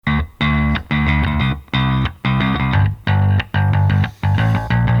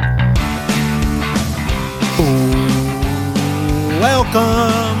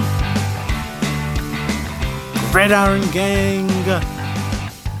Gridiron Gang.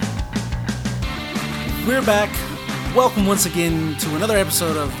 We're back. Welcome once again to another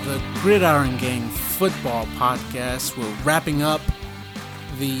episode of the Gridiron Gang Football Podcast. We're wrapping up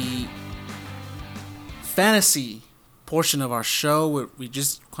the fantasy portion of our show. We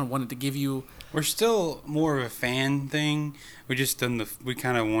just kind of wanted to give you... We're still more of a fan thing. We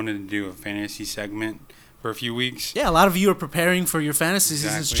kind of wanted to do a fantasy segment for a few weeks. Yeah, a lot of you are preparing for your fantasy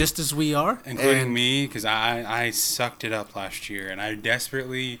seasons just as we are. Including me, because I sucked it up last year, and I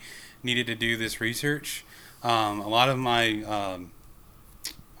desperately needed to do this research. A lot of my,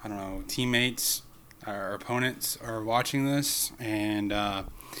 teammates or opponents are watching this, and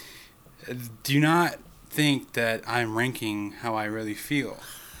do not think that I'm ranking how I really feel.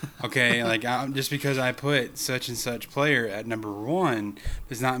 Okay, just because I put such and such player at number 1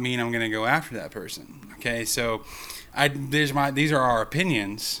 does not mean I'm going to go after that person. Okay, so these are our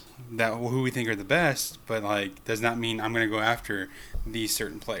opinions that who we think are the best, but does not mean I'm going to go after these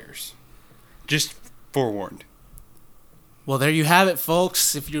certain players. Just forewarned. Well, there you have it,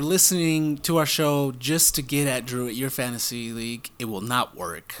 folks. If you're listening to our show just to get at Drew at your fantasy league, it will not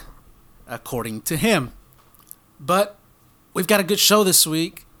work, according to him. But we've got a good show this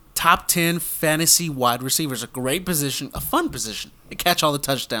week. Top 10 fantasy wide receivers. A great position, a fun position. They catch all the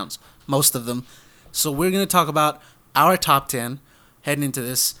touchdowns, most of them. So we're going to talk about our top 10 heading into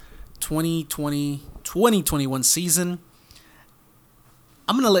this 2020-2021 season.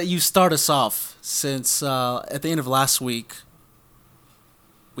 I'm going to let you start us off since at the end of last week,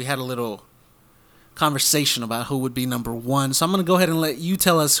 we had a little conversation about who would be number 1. So I'm going to go ahead and let you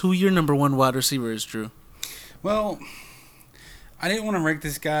tell us who your number 1 wide receiver is, Drew. Well, I didn't want to rank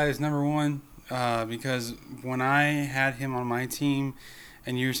this guy as number 1 because when I had him on my team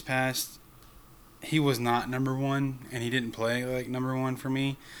in years past, he was not number 1, and he didn't play like number 1 for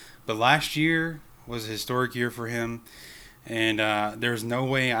me. But last year was a historic year for him, and there's no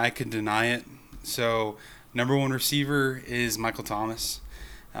way I could deny it. So number 1 receiver is Michael Thomas.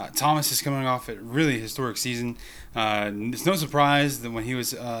 Thomas is coming off a really historic season. It's no surprise that when he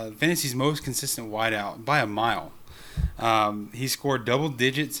was fantasy's most consistent wideout by a mile. He scored double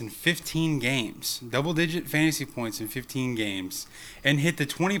digits in 15 games, double-digit fantasy points in 15 games, and hit the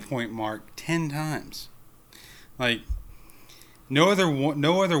 20-point mark 10 times. No other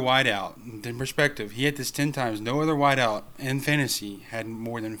wideout, in perspective, he hit this 10 times. No other wideout in fantasy had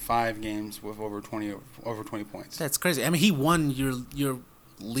more than 5 games with over 20 points. That's crazy. I mean, he won your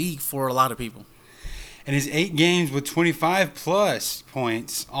league for a lot of people. And his 8 games with 25-plus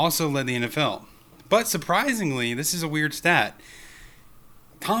points also led the NFL. But surprisingly, this is a weird stat.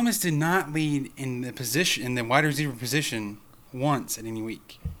 Thomas did not lead in the wide receiver position once in any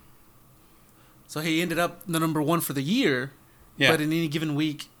week. So he ended up the number 1 for the year, but in any given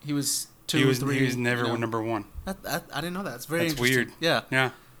week he was 2 or 3. He was never number 1. I didn't know that. It's very interesting. Weird. Yeah.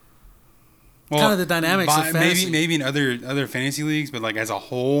 Well, kind of the dynamics of fantasy. Maybe in other fantasy leagues, but as a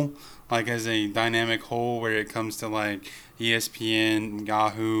whole, as a dynamic whole, where it comes to ESPN,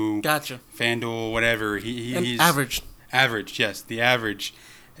 Yahoo, gotcha, FanDuel, whatever, he's average. Average, yes, the average.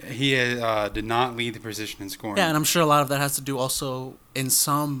 He did not lead the position in scoring. Yeah, and I'm sure a lot of that has to do also in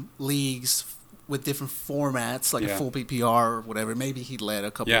some leagues with different formats, a full PPR or whatever. Maybe he led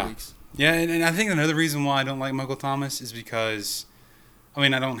a couple of weeks. Yeah, and I think another reason why I don't like Michael Thomas is because, I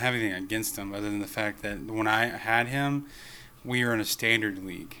don't have anything against him other than the fact that when I had him, we were in a standard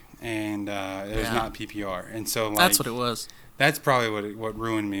league. And it was not PPR. And so, that's what it was. That's probably what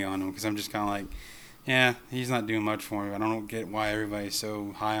ruined me on him, because I'm just kind of he's not doing much for me. I don't get why everybody's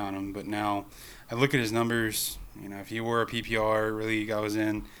so high on him. But now I look at his numbers. If he were a PPR league I was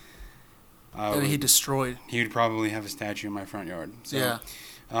in, he destroyed. He would probably have a statue in my front yard. So, yeah.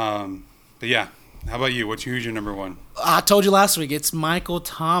 But yeah. How about you? Who's your number 1? I told you last week. It's Michael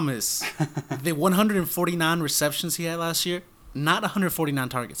Thomas. The 149 receptions he had last year. Not 149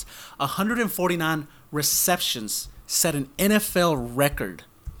 targets. 149 receptions set an NFL record,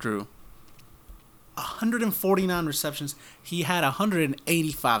 Drew. 149 receptions. He had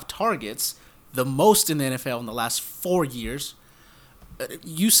 185 targets, the most in the NFL in the last 4 years.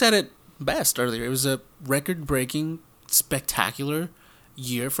 You said it best earlier. It was a record-breaking, spectacular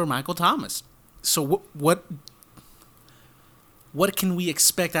year for Michael Thomas. So what can we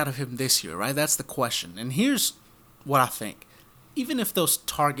expect out of him this year, right? That's the question. And here's what I think. Even if those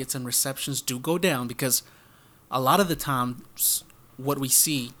targets and receptions do go down, because a lot of the times what we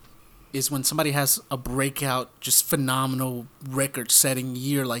see is when somebody has a breakout, just phenomenal record-setting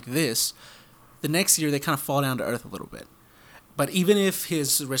year like this, the next year they kind of fall down to earth a little bit. But even if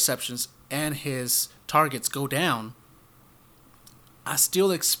his receptions and his targets go down, I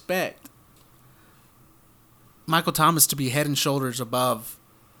still expect Michael Thomas to be head and shoulders above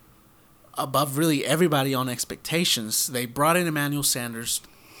really everybody on expectations. They brought in Emmanuel Sanders.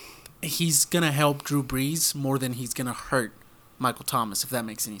 He's going to help Drew Brees more than he's going to hurt Michael Thomas, if that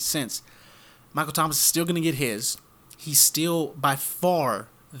makes any sense. Michael Thomas is still going to get his. He's still by far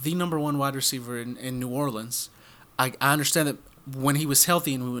the number one wide receiver in New Orleans. I understand that when he was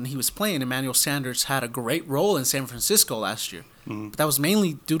healthy and when he was playing, Emmanuel Sanders had a great role in San Francisco last year. Mm-hmm. But that was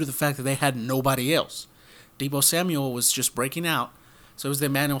mainly due to the fact that they had nobody else. Deebo Samuel was just breaking out, so it was the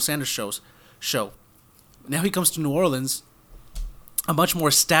Emmanuel Sanders show. Now he comes to New Orleans, a much more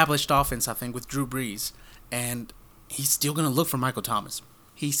established offense, I think, with Drew Brees, and he's still going to look for Michael Thomas.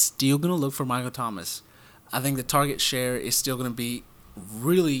 I think the target share is still going to be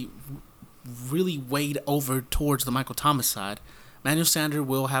really, really weighed over towards the Michael Thomas side. Emmanuel Sanders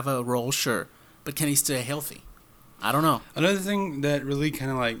will have a role, sure, but can he stay healthy? I don't know. Another thing that really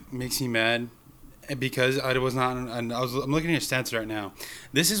kind of like makes me mad, because I'm looking at his stats right now.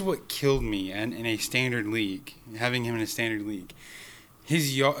 This is what killed me in a standard league, having him in a standard league.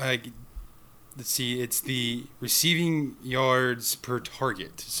 His let's see, it's the receiving yards per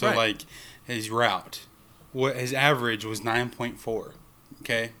target. So right. Like his route, what his average was 9.4.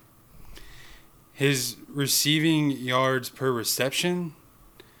 Okay. His receiving yards per reception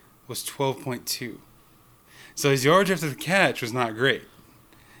was 12.2. So his yards after the catch was not great.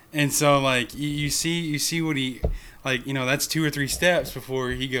 And so, like, you see what he, like, you know, that's 2 or 3 steps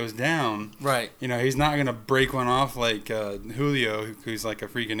before he goes down. Right. You know, he's not going to break one off like Julio, who's like a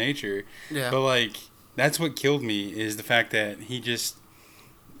freak of nature. Yeah. But, like, that's what killed me is the fact that he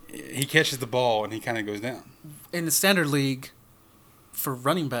catches the ball and he kind of goes down. In the standard league, for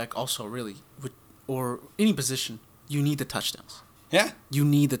running back also, really, or any position, you need the touchdowns. Yeah. You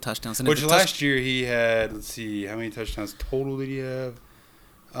need the touchdowns. And which last year he had, let's see, how many touchdowns total did he have?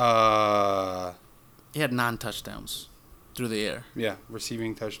 He had 9 touchdowns through the air. Yeah,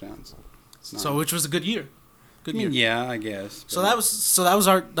 receiving touchdowns. So which was a good year. Good year. Yeah, I guess. So that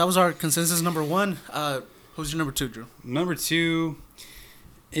was our consensus number 1. Who's your number 2, Drew? Number 2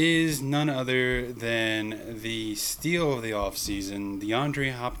 is none other than the steal of the offseason,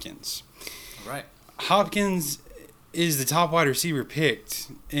 DeAndre Hopkins. All right. Hopkins is the top wide receiver picked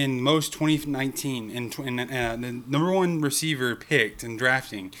in most 2019, and the number 1 receiver picked in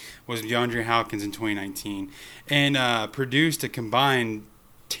drafting was DeAndre Hopkins in 2019, and produced a combined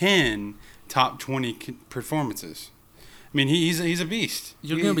 10 top 20 performances. I mean, he's a beast.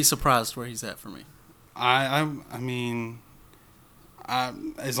 You're gonna be surprised where he's at for me. I mean,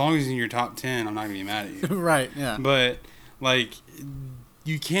 as long as he's in your top 10, I'm not gonna be mad at you. Right? Yeah. But like,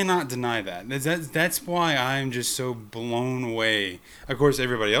 you cannot deny that. That's why I'm just so blown away. Of course,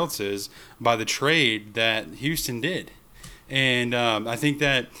 everybody else is by the trade that Houston did, and I think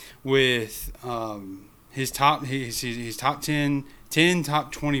that with his top 10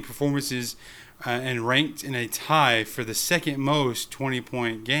 top 20 performances and ranked in a tie for the second most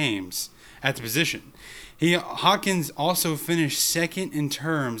 20-point games at the position. Hopkins also finished second in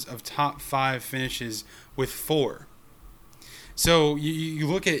terms of top 5 finishes with 4. So you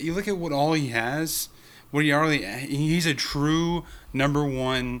look at what all he has, he's a true number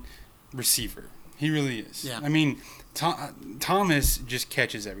 1 receiver. He really is. Yeah. I mean, Thomas just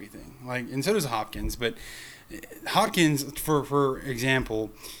catches everything. Like, and so does Hopkins. But Hopkins, for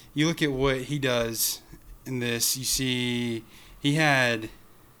example, you look at what he does in this. You see, he's had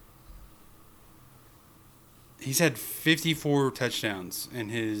 54 touchdowns in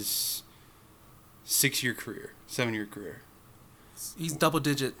his 7-year career. He's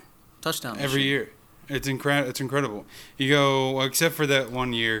double-digit touchdowns every year. It's incredible. You go, except for that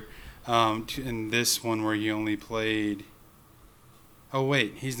 1 year, in this one where he only played. Oh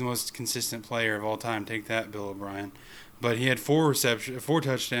wait, he's the most consistent player of all time. Take that, Bill O'Brien. But he had 4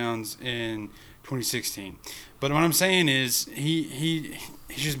 touchdowns in 2016. But what I'm saying is he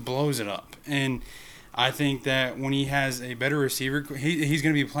just blows it up, and I think that when he has a better receiver, he's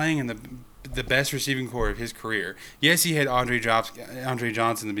going to be playing in the best receiving core of his career. Yes, he had Andre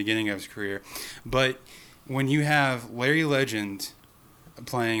Johnson in the beginning of his career, but when you have Larry Legend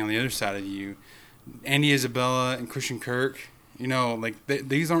playing on the other side of you, Andy Isabella and Christian Kirk, you know, like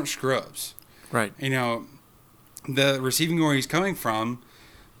these aren't scrubs. Right. You know, the receiving core he's coming from,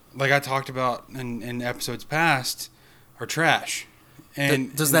 like I talked about in episodes past, are trash.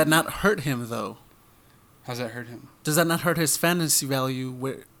 And does that not hurt him though? How's that hurt him? Does that not hurt his fantasy value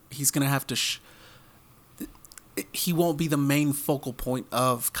where he's going to have to he won't be the main focal point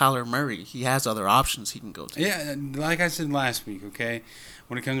of Kyler Murray. He has other options he can go to. Yeah, like I said last week, okay,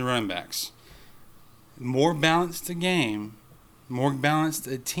 when it comes to running backs, more balanced the game, more balanced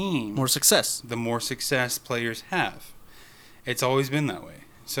a team, More success. the more success players have. It's always been that way.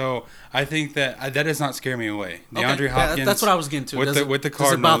 So I think that does not scare me away. DeAndre Hopkins. That's what I was getting to. With the Cardinals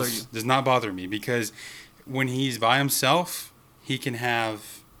does, it bother you? does not bother me because when he's by himself, he can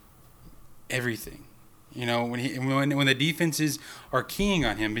have everything. You know, when the defenses are keying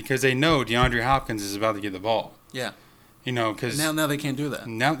on him because they know DeAndre Hopkins is about to get the ball. Yeah. You know, because now they can't do that.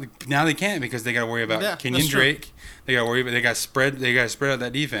 Now they can't because they got to worry about Kenyon that's true. Drake. They got to worry about they got to spread out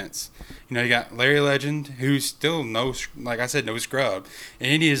that defense. You know, you got Larry Legend, who's still no scrub,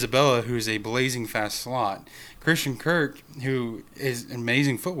 and Andy Isabella, who's a blazing fast slot. Christian Kirk, who is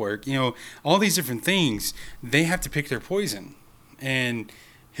amazing footwork. You know, all these different things. They have to pick their poison, and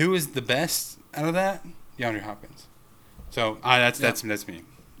who is the best out of that? DeAndre Hopkins. So that's me.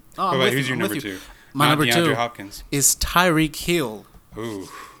 Oh, Who's your number two? My number DeAndre two Hopkins. is Tyreek Hill. Ooh.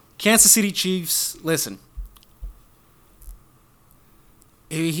 Kansas City Chiefs. Listen,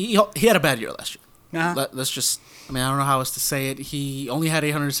 he had a bad year last year. Nah. Let's just. I mean, I don't know how else to say it. He only had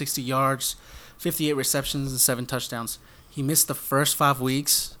 860 yards, 58 receptions, and 7 touchdowns. He missed the first 5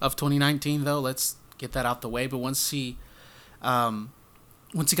 weeks of 2019, though. Let's get that out the way. But once he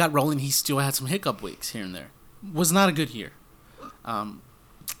got rolling, he still had some hiccup weeks here and there. Was not a good year.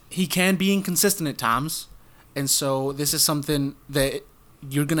 He can be inconsistent at times, and so this is something that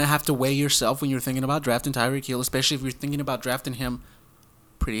you're going to have to weigh yourself when you're thinking about drafting Tyreek Hill, especially if you're thinking about drafting him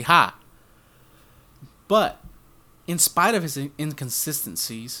pretty high. But in spite of his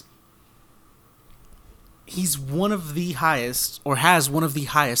inconsistencies, he's one of the highest, or has one of the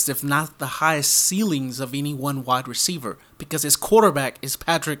highest, if not the highest ceilings of any one wide receiver, because his quarterback is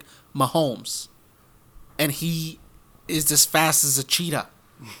Patrick Mahomes, and he is as fast as a cheetah.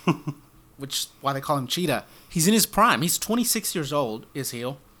 Which is why they call him Cheetah. He's in his prime. He's 26 years old, is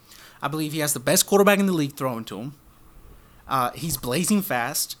Hill. I believe he has the best quarterback in the league throwing to him. He's blazing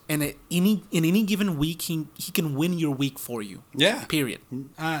fast, and in any given week, he can win your week for you. Yeah. Period.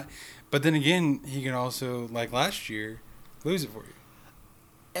 But then again, he can also, like last year, lose it for you.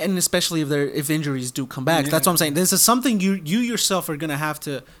 And especially if injuries do come back. Yeah. That's what I'm saying. This is something you yourself are going to have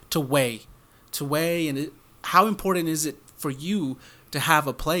to weigh. And how important is it for you to have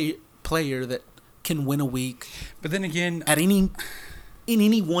a player that can win a week? But then again, in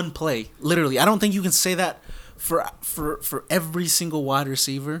any one play, literally, I don't think you can say that for every single wide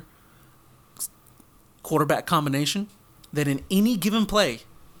receiver quarterback combination. That in any given play,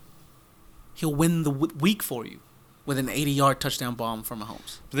 he'll win the week for you with an 80-yard touchdown bomb from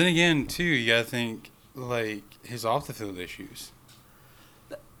Mahomes. But then again, too, you gotta think like his off the field issues.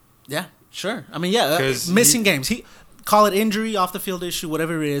 Yeah, sure. I mean, yeah, 'Cause missing games. He call it injury, off the field issue,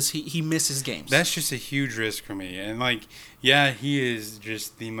 whatever it is. He misses games. That's just a huge risk for me. And like, yeah, he is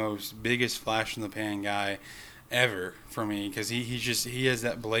just the most biggest flash in the pan guy ever for me because he has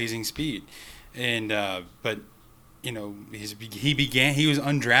that blazing speed. And but you know, he was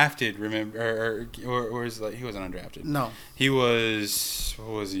undrafted. Remember, or is like he wasn't undrafted? No, he was. What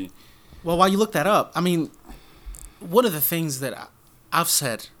was he? Well, while you look that up, I mean, one of the things that I've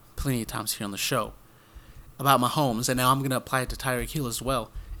said plenty of times here on the show about Mahomes, and now I'm going to apply it to Tyreek Hill as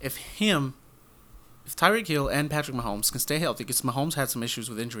well. If Tyreek Hill and Patrick Mahomes can stay healthy, because Mahomes had some issues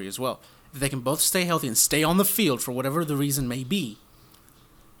with injury as well, if they can both stay healthy and stay on the field for whatever the reason may be,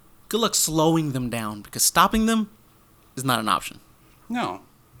 good luck slowing them down, because stopping them is not an option. No,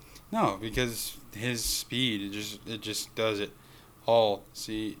 because his speed it just does it all.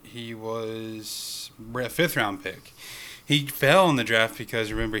 See, he was a 5th round pick. He fell in the draft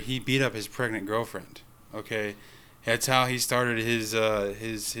because remember he beat up his pregnant girlfriend. Okay, that's how he started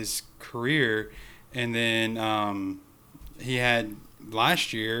his career, and then he had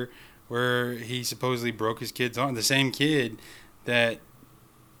last year where he supposedly broke his kid's arm. The same kid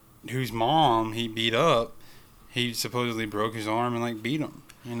whose mom he beat up, he supposedly broke his arm and like beat him.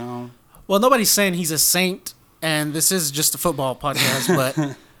 You know. Well, nobody's saying he's a saint, and this is just a football podcast.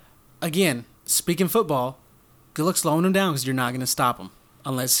 But again, speaking football, good luck slowing him down because you're not going to stop him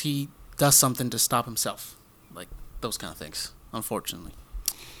unless he does something to stop himself, like those kind of things, unfortunately.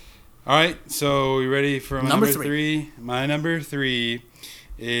 All right, so you ready for my Number number three? My number 3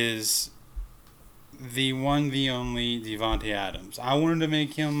 is the one, the only Devontae Adams. I wanted to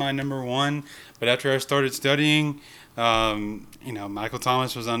make him my number 1, but after I started studying, Michael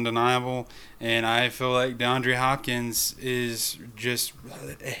Thomas was undeniable, and I feel like DeAndre Hopkins is just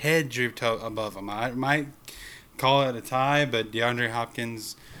a head dripped above him. I might call it a tie, but DeAndre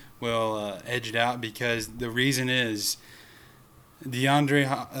Hopkins will edge it out because the reason is Devontae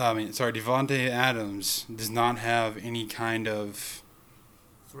Adams does not have any kind of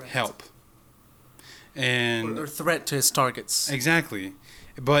help. and or threat to his targets. exactly.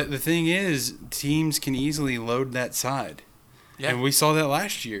 But the thing is, teams can easily load that side. Yeah. And we saw that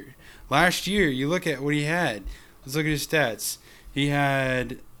last year. Last year, you look at what he had. Let's look at his stats. He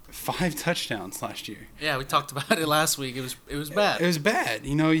had 5 touchdowns last year. Yeah, we talked about it last week. It was bad. It was bad.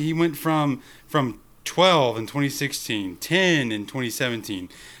 You know, he went from 12 in 2016, 10 in 2017,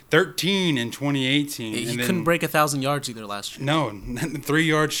 13 in 2018. He and then, couldn't break 1,000 yards either last year. No, 3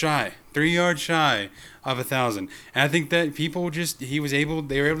 yards shy. 3 yards shy of 1,000. And I think that people they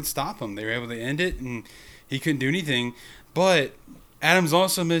were able to stop him. They were able to end it, and he couldn't do anything. But Adams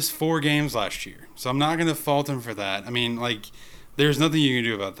also missed 4 games last year. So I'm not going to fault him for that. I mean, like, there's nothing you can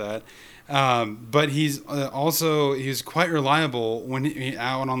do about that. But he's quite reliable when he's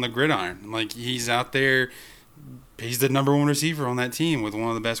out on the gridiron. Like, he's out there. He's the number 1 receiver on that team with one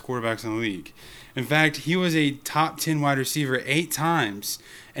of the best quarterbacks in the league. In fact, he was a top 10 wide receiver 8 times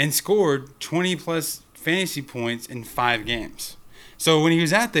and scored 20-plus fantasy points in 5 games. So when he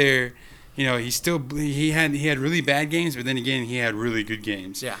was out there, you know, he had really bad games, but then again, he had really good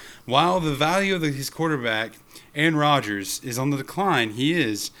games. Yeah. While the value of his quarterback, Aaron Rodgers, is on the decline,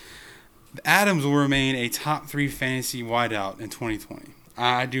 Adams will remain a top 3 fantasy wideout in 2020.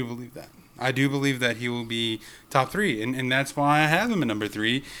 I do believe that. I do believe that he will be top 3, and that's why I have him at number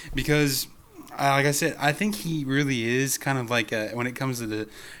 3, because, like I said, I think he really is kind of like when it comes to the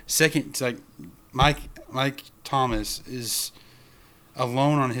second, it's like Mike Thomas is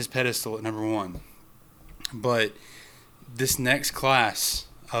alone on his pedestal at number 1. But this next class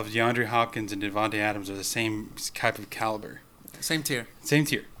of DeAndre Hopkins and Devontae Adams are the same type of caliber. Same tier. Same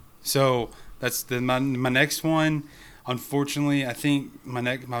tier. So that's my next one. Unfortunately, I think my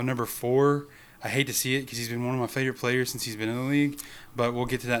number 4, I hate to see it because he's been one of my favorite players since he's been in the league, but we'll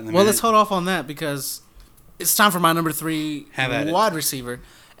get to that in a minute. Well, let's hold off on that because it's time for my number 3 wide receiver.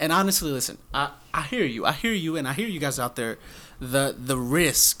 And honestly, listen, I hear you. I hear you, and I hear you guys out there. The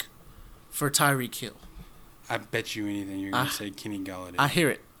risk for Tyreek Hill. I bet you anything you're going to say Kenny Golladay. I hear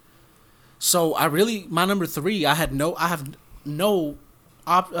it. So my number 3, I have no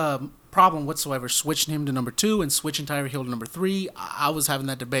problem whatsoever switching him to number 2 and switching Tyreek Hill to number 3. I was having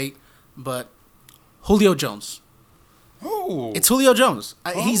that debate, but Julio Jones. Oh, it's Julio Jones.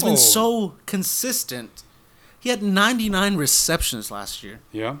 He's been so consistent. He had 99 receptions last year.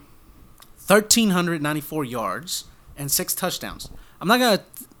 Yeah. 1,394 yards and 6 touchdowns. I'm not going to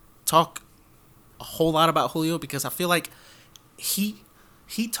talk a whole lot about Julio because I feel like he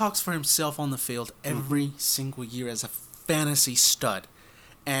talks for himself on the field every single year as a fantasy stud.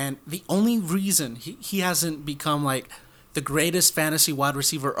 And the only reason he hasn't become like the greatest fantasy wide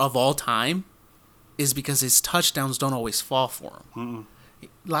receiver of all time is because his touchdowns don't always fall for him.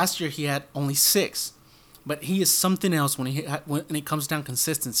 Last year he had only 6, but he is something else when it comes down to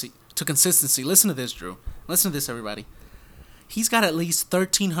consistency. Listen to this, Drew. Listen to this, everybody. He's got at least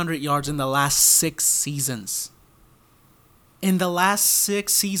 1,300 yards in the last 6 seasons. In the last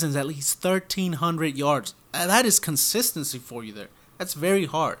 6 seasons, at least 1,300 yards. That is consistency for you there. That's very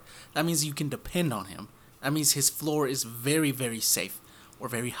hard. That means you can depend on him. That means his floor is very, very safe or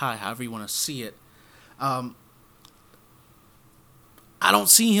very high, however you want to see it. I don't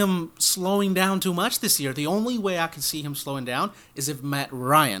see him slowing down too much this year. The only way I can see him slowing down is if Matt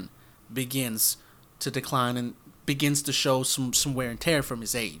Ryan begins to decline and begins to show some wear and tear from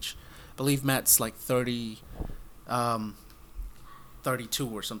his age. I believe Matt's like 32 or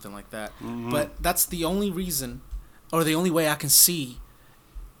something like that. Mm-hmm. But that's the only reason, or the only way I can see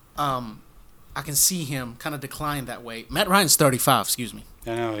him kind of decline that way. Matt Ryan's 35, excuse me.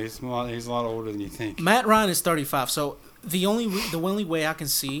 I know, he's a lot older than you think. Matt Ryan is 35, so the only way I can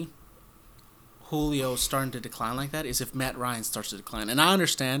see Julio starting to decline like that is if Matt Ryan starts to decline. And I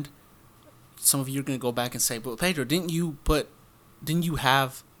understand some of you are going to go back and say, but Pedro, didn't you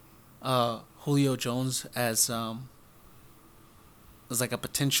have Julio Jones as like a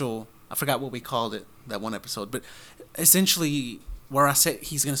potential, I forgot what we called it, that one episode, but essentially where I said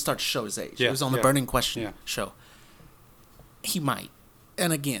he's going to start to show his age. Yeah, it was on the Burning Question show. He might.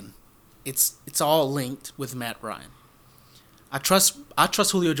 And again, it's all linked with Matt Ryan. I trust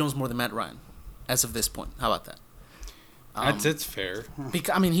Julio Jones more than Matt Ryan as of this point. How about that? That's fair.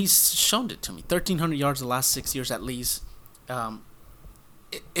 Because, I mean, he's shown it to me. 1,300 yards the last 6 years at least.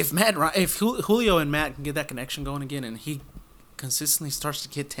 If Julio and Matt can get that connection going again, and he consistently starts to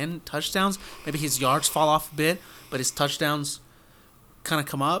get 10 touchdowns, maybe his yards fall off a bit, but his touchdowns kind of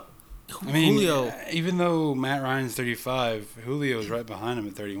come up. I mean, Julio, even though Matt Ryan's 35, Julio's right behind him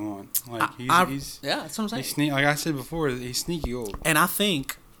at 31. Like he's that's what I'm saying. Like I said before, he's sneaky old. And I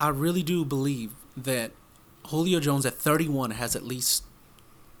really do believe that Julio Jones at 31 has at least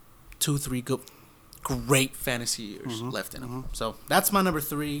 2-3 great fantasy years left in him. So that's my number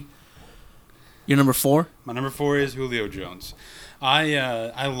 3. Your number 4? My number 4 is Julio Jones.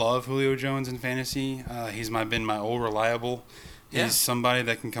 I love Julio Jones in fantasy. He's been my old reliable. He's somebody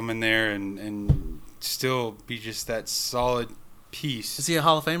that can come in there and still be just that solid piece. Is he a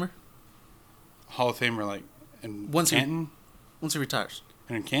Hall of Famer? Hall of Famer, like in Once Canton? Once he retires.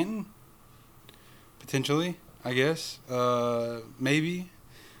 And in Canton? Potentially, I guess. Maybe.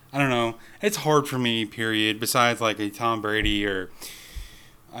 I don't know. It's hard for me, period, besides like a Tom Brady or,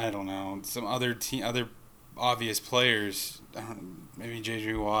 I don't know, some other obvious players. Maybe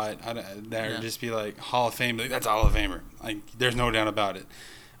J.J. Watt. That would just be like Hall of Fame. Like, that's a Hall of Famer. Like, there's no doubt about it.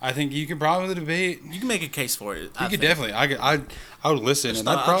 I think you could probably debate. You can make a case for it. You could definitely. I would listen.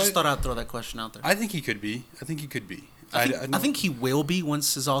 I just thought I'd throw that question out there. I think he could be. I think he will be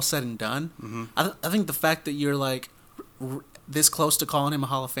once it's all said and done. Mm-hmm. I think the fact that you're like this close to calling him a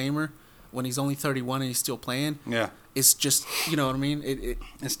Hall of Famer when he's only 31 and he's still playing, it's just, you know what I mean.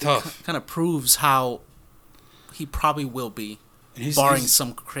 It's tough. Kind of proves how he probably will be, barring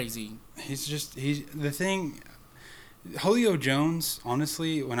some crazy. He's the thing. Julio Jones,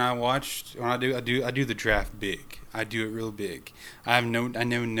 honestly, when I do the draft big. I do it real big. I know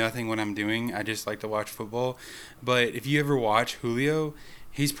nothing what I'm doing. I just like to watch football. But if you ever watch Julio,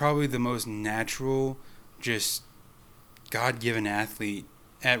 he's probably the most natural, just God-given athlete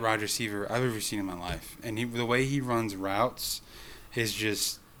at wide receiver I've ever seen in my life. And the way he runs routes is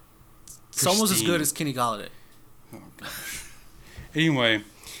just pristine. It's almost as good as Kenny Golladay. Oh gosh. Anyway.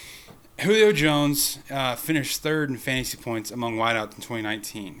 Julio Jones finished 3rd in fantasy points among wideouts in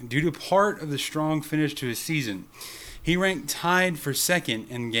 2019. Due to part of the strong finish to his season, he ranked tied for 2nd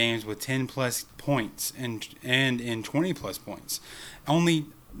in games with 10-plus points and in 20-plus points. Only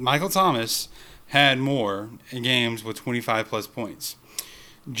Michael Thomas had more in games with 25-plus points.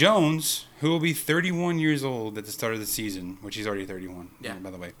 Jones, who will be 31 years old at the start of the season, which he's already 31, by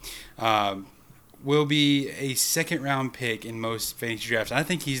the way, will be a 2nd-round pick in most fantasy drafts. I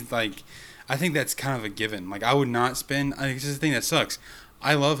think I think that's kind of a given. Like, I would not spend. I think this is the thing that sucks.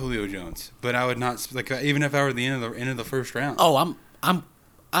 I love Julio Jones, but I would not even if I were at the end of the first round. Oh,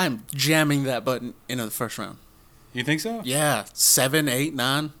 I'm jamming that button into the first round. You think so? Yeah, 7, 8,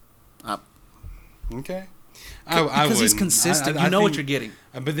 9. Okay. Because he's consistent. You know what you're getting.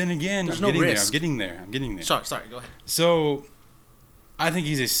 But then again, There's no risk. I'm getting there. Sorry. Go ahead. So, I think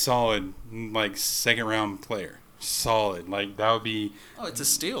he's a solid, like, 2nd-round player. Solid. Like, that would be... Oh, it's a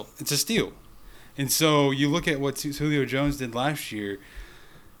steal. It's a steal. And so, you look at what Julio Jones did last year.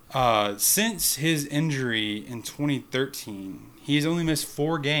 Since his injury in 2013, he's only missed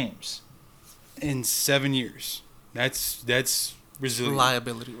 4 games in 7 years. That's resilient.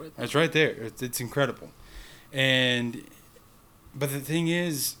 Reliability right there. That's right there. It's incredible. But the thing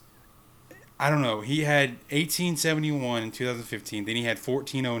is... I don't know. He had 1871 in 2015. Then he had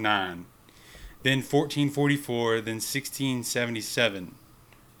 1409. Then 1444. Then 1677.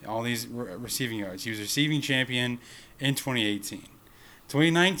 All these receiving yards. He was receiving champion in 2018.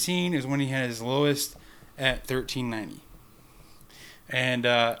 2019 is when he had his lowest at 1390. And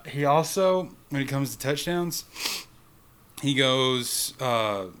he also, when it comes to touchdowns, he goes,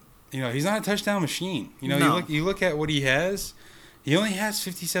 he's not a touchdown machine. No. You look at what he has. He only has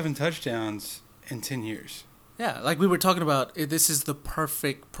 57 touchdowns in 10 years. Yeah, like we were talking about, this is the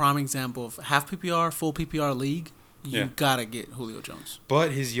perfect prime example of half PPR, full PPR league. You gotta get Julio Jones.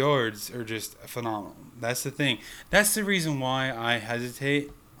 But his yards are just phenomenal. That's the thing. That's the reason why I hesitate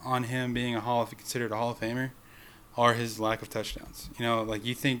on him being considered a Hall of Famer, are his lack of touchdowns. Like,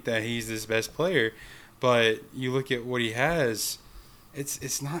 you think that he's this best player, but you look at what he has,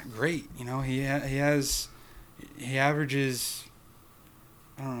 it's not great. He averages.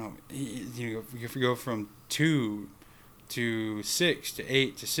 I don't know. If you go from 2 to 6 to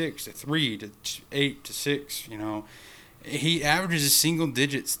 8 to 6 to 3 to 8 to 6, he averages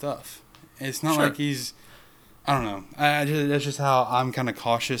single-digit stuff. It's not like he's. I don't know. That's just how I'm kind of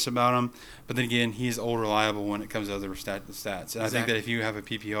cautious about him. But then again, he's old reliable when it comes to other stats. And exactly. I think that if you have a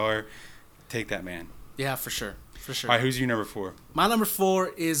PPR, take that man. Yeah, for sure. All right, who's your number 4? My number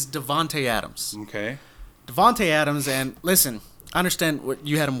 4 is Davante Adams. Okay. Davante Adams, and listen, I understand what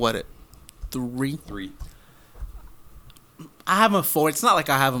you had him at 3? 3. I have him at 4. It's not like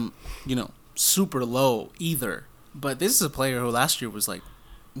I have him, super low either. But this is a player who last year was like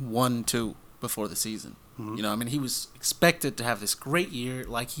 1-2 before the season. Mm-hmm. He was expected to have this great year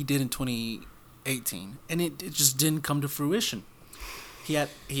like he did in 2018, and it just didn't come to fruition.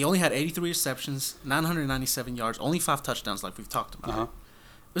 He only had 83 receptions, 997 yards, only 5 touchdowns, like we've talked about. Uh-huh.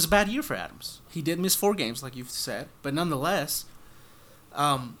 It was a bad year for Adams. He did miss 4 games, like you've said, but nonetheless,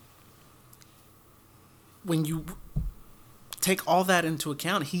 when you take all that into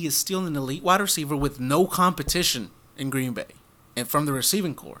account, he is still an elite wide receiver with no competition in Green Bay and from the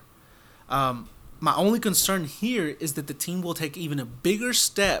receiving core. My only concern here is that the team will take even a bigger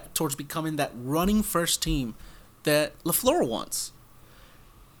step towards becoming that running first team that LaFleur wants.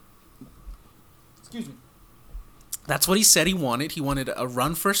 Excuse me. That's what he said he wanted. He wanted a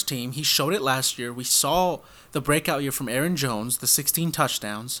run first team. He showed it last year. We saw the breakout year from Aaron Jones, the 16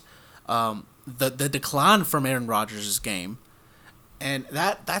 touchdowns, the decline from Aaron Rodgers' game. And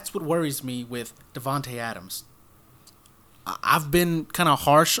that's what worries me with Davante Adams. I've been kind of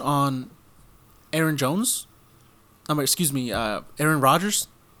harsh on Aaron Jones. Aaron Rodgers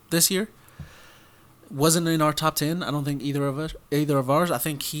this year. Wasn't in our top 10. I don't think either of ours. I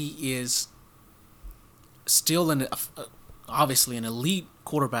think he is still obviously an elite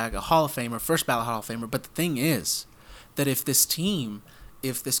quarterback, a Hall of Famer, first ballot Hall of Famer. But the thing is that if this team,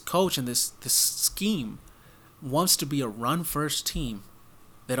 if this coach and this scheme wants to be a run-first team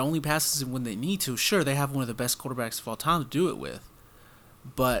that only passes when they need to, sure, they have one of the best quarterbacks of all time to do it with.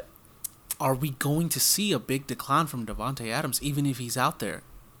 But are we going to see a big decline from Davante Adams even if he's out there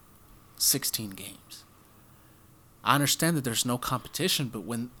 16 games? I understand that there's no competition, but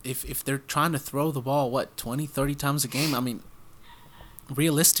if they're trying to throw the ball, 20, 30 times a game, I mean,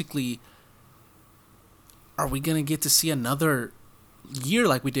 realistically, are we going to get to see another year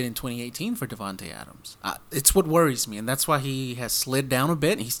like we did in 2018 for Davante Adams? It's what worries me, and that's why he has slid down a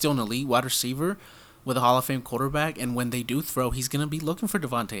bit. He's still an elite wide receiver with a Hall of Fame quarterback, and when they do throw, he's going to be looking for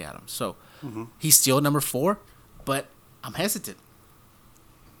Davante Adams. So he's still number 4, but I'm hesitant.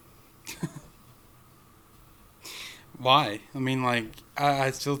 Why? I mean, I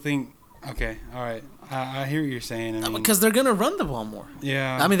still think. Okay, all right. I hear what you're saying. Because they're going to run the ball more.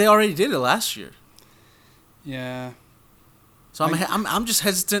 Yeah. I mean, they already did it last year. Yeah. So I'm just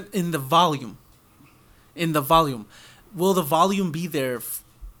hesitant in the volume. Will the volume be there?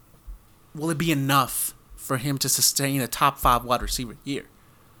 Will it be enough for him to sustain a top 5 wide receiver year?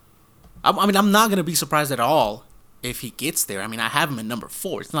 I mean, I'm not going to be surprised at all if he gets there. I mean, I have him at number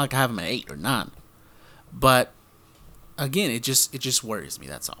 4. It's not like I have him at 8 or 9. But again, it just worries me.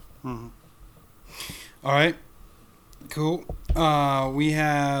 That's all. Mm-hmm. All right. Cool. We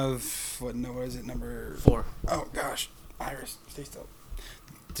have what is it? Number 4. Oh gosh, Iris, stay still.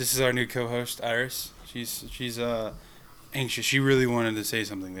 This is our new co-host, Iris. She's anxious. She really wanted to say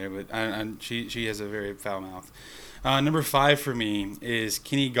something there, but she has a very foul mouth. Number 5 for me is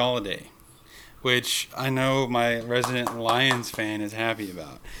Kenny Golladay, which I know my resident Lions fan is happy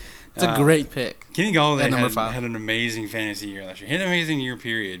about. It's a great pick. Kenny Golladay had an amazing fantasy year last year. He had an amazing year,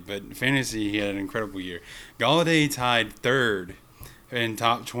 period, but fantasy, he had an incredible year. Golladay tied 3rd in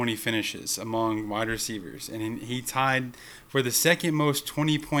top 20 finishes among wide receivers, and he tied for the second most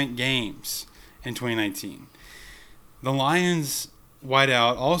 20-point games in 2019. The Lions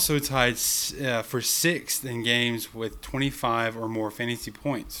wideout also tied for 6th in games with 25 or more fantasy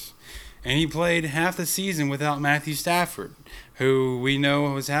points. And he played half the season without Matthew Stafford, who we know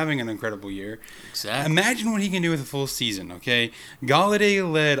was having an incredible year. Exactly. Imagine what he can do with a full season, okay? Golladay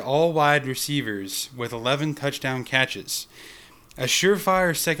led all wide receivers with 11 touchdown catches. A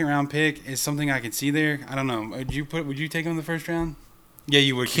surefire second-round pick is something I could see there. I don't know. Would you take him in the first round? Yeah,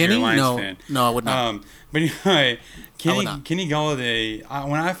 you would. Kenny? You're a Lions fan. No, I would not. But anyway, Kenny Golladay,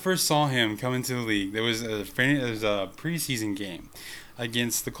 when I first saw him come into the league, there was a preseason game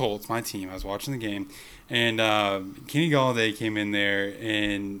against the Colts, my team. I was watching the game, and Kenny Golladay came in there,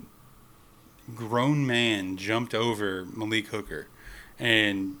 and grown man jumped over Malik Hooker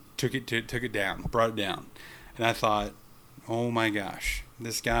and took it down, brought it down. And I thought, oh my gosh,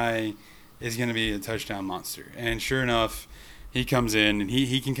 this guy is going to be a touchdown monster. And sure enough, he comes in and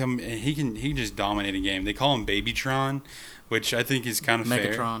he can just dominate a game. They call him Babytron, which I think is kind of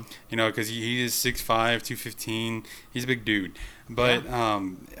Megatron. fair. You know, because he is 6'5", 215. He's a big dude. But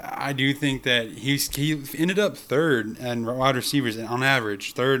I do think that he ended up 3rd in wide receivers on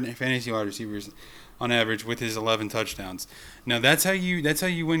average, 3rd in fantasy wide receivers on average with his 11 touchdowns. Now that's how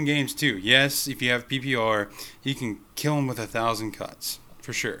you win games too. Yes, if you have PPR, you can kill him with 1,000 cuts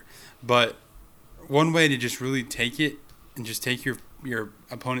for sure. But one way to just really take it and just take your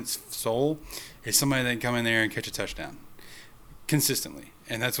opponent's soul is somebody that can come in there and catch a touchdown consistently.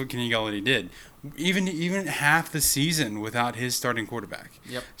 And that's what Kenny Golladay did. Even half the season without his starting quarterback.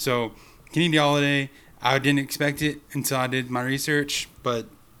 Yep. So Kenny Golladay, I didn't expect it until I did my research, but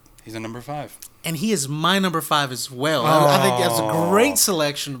he's a number 5. And he is my number 5 as well. I think that's a great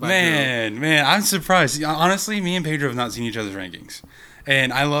selection by Man, I'm surprised. Honestly, me and Pedro have not seen each other's rankings.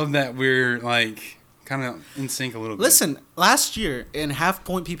 And I love that we're kind of in sync a little bit. Listen, last year in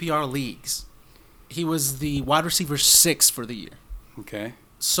half-point PPR leagues, He was the wide receiver 6 for the year. Okay.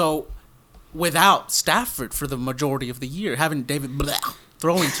 So, without Stafford for the majority of the year, having David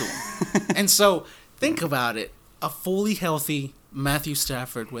throwing to him. And so, think about it. A fully healthy Matthew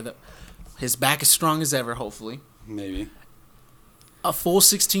Stafford with his back as strong as ever, hopefully. Maybe. A full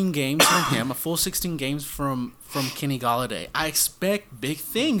 16 games from him, a full 16 games from Kenny Golladay. I expect big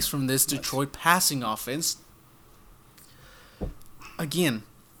things from this Detroit passing offense. Again,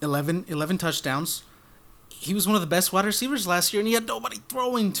 11 touchdowns. He was one of the best wide receivers last year, and he had nobody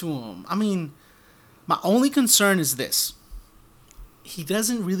throwing to him. I mean, my only concern is this. He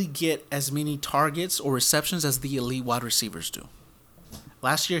doesn't really get as many targets or receptions as the elite wide receivers do.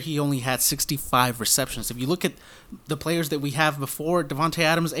 Last year, he only had 65 receptions. If you look at the players that we have before, Devontae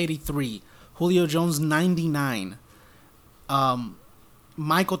Adams, 83. Julio Jones, 99.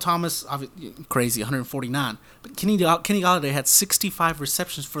 Michael Thomas, crazy, 149. But Kenny Golladay had 65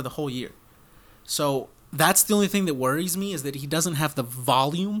 receptions for the whole year. So that's the only thing that worries me, is that he doesn't have the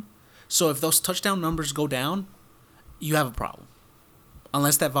volume. So if those touchdown numbers go down, you have a problem.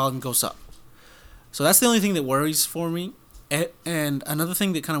 Unless that volume goes up. So that's the only thing that worries for me. And another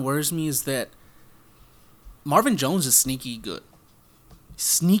thing that kind of worries me is that Marvin Jones is sneaky good.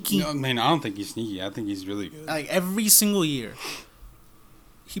 Sneaky. No, man, I don't think he's sneaky. I think he's really good. Like every single year,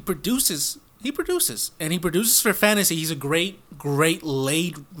 he produces. And he produces for fantasy. He's a great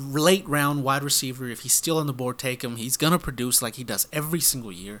late round wide receiver. If he's still on the board, take him. He's gonna produce like he does every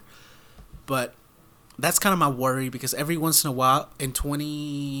single year. But that's kind of my worry, because every once in a while in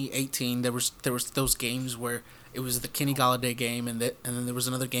 2018 there was those games where it was the Kenny Golladay game, and then there was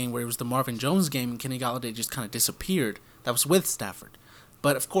another game where it was the Marvin Jones game, and Kenny Golladay just kind of disappeared. That was with Stafford.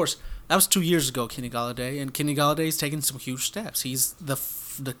 But, of course, that was 2 years ago, Kenny Golladay, and Kenny Galladay's taken some huge steps. He's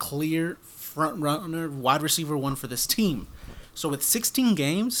the clear front-runner, wide receiver one for this team. So with 16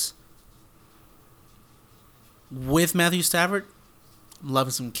 games with Matthew Stafford, I'm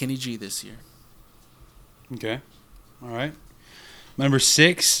loving some Kenny G this year. Okay. All right. Number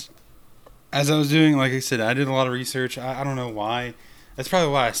 6, as I was doing, like I said, I did a lot of research. I don't know why. That's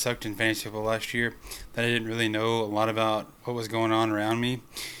probably why I sucked in fantasy football last year, that I didn't really know a lot about what was going on around me.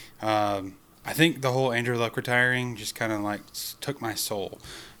 I think the whole Andrew Luck retiring just kind of like took my soul.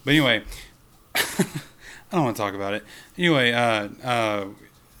 But anyway, I don't want to talk about it. Anyway,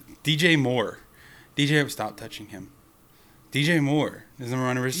 DJ Moore. Stop touching him. DJ Moore is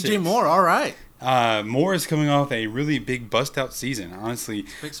number 6. DJ Moore, all right. Moore is coming off a really big bust-out season, honestly.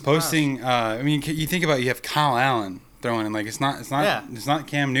 Posting, you think about it, you have Kyle Allen throwing, and like it's not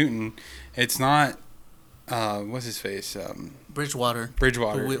Cam Newton, it's not what's his face, Bridgewater.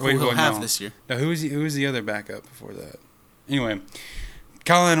 Who he'll have this year. No, who was the other backup before that? Anyway,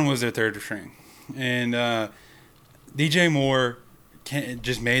 Kyle Allen was their third string, and DJ Moore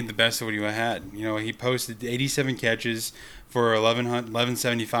just made the best of what he had. You know, he posted 87 catches for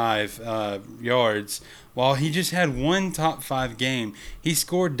 1175 yards, while he just had one top 5 game. He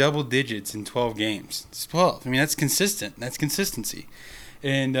scored double digits in 12 games. It's 12. I mean, that's consistent. That's consistency.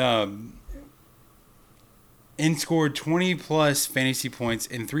 And scored 20-plus fantasy points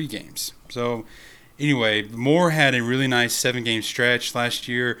in 3 games. So, anyway, Moore had a really nice 7-game stretch last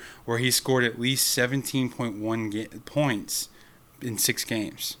year where he scored at least 17.1 points in 6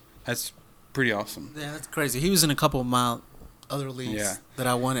 games. That's pretty awesome. Yeah, that's crazy. He was in a couple of my other leagues that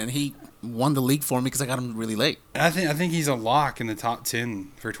I won, and he won the league for me because I got him really late. I think he's a lock in the top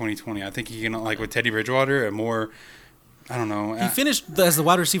 10 for 2020. I think he can, like with Teddy Bridgewater, a more, I don't know. He finished as the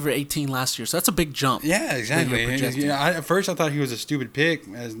wide receiver 18 last year, so that's a big jump. Yeah, exactly. At first I thought he was a stupid pick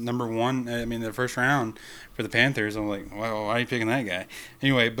as number 1. I mean, the first round for the Panthers. I'm like, well, why are you picking that guy?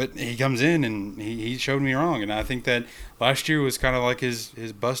 Anyway, but he comes in and he showed me wrong, and I think that last year was kind of like his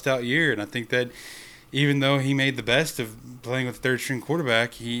bust out year, and I think that even though he made the best of playing with third string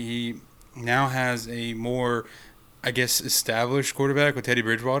quarterback, he now has a more, I guess, established quarterback with Teddy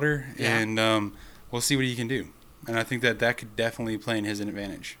Bridgewater, and we'll see what he can do. And I think that could definitely play in his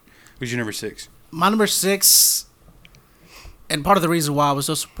advantage. Who's your number 6? My number 6, and part of the reason why I was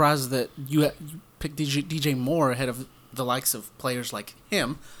so surprised that you picked DJ Moore ahead of the likes of players like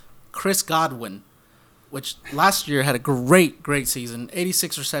him, Chris Godwin, which last year had a great season,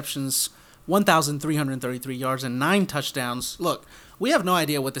 86 receptions, 1,333 yards, and 9 touchdowns. Look, we have no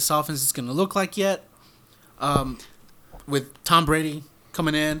idea what this offense is going to look like yet with Tom Brady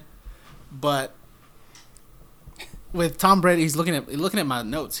coming in, but with Tom Brady, he's looking at my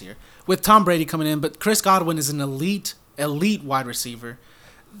notes here. With Tom Brady coming in, but Chris Godwin is an elite wide receiver.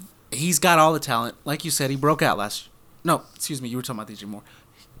 He's got all the talent. Like you said, he broke out last year. No, excuse me, you were talking about DJ Moore.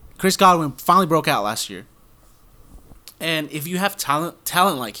 Chris Godwin finally broke out last year. And if you have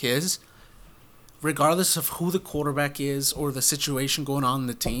talent like his, regardless of who the quarterback is or the situation going on in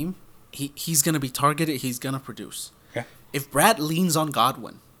the team, he's going to be targeted. He's going to produce. Okay. If Brad leans on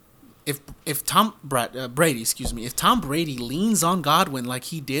Godwin, if Tom Brady, if Tom Brady leans on Godwin like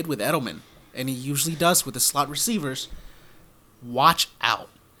he did with Edelman, and he usually does with the slot receivers, watch out.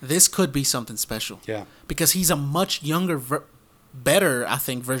 This could be something special. Yeah. Because he's a much younger, better, I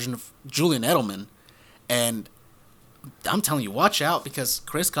think, version of Julian Edelman. And I'm telling you, watch out, because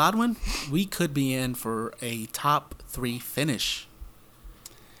Chris Godwin, we could be in for a top 3 finish.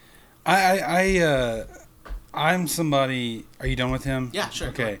 I'm somebody. Are you done with him? Yeah, sure.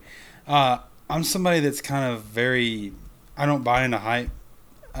 Okay. I'm somebody that's kind of very. I don't buy into hype.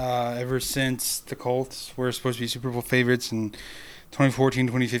 Ever since the Colts were supposed to be Super Bowl favorites in 2014,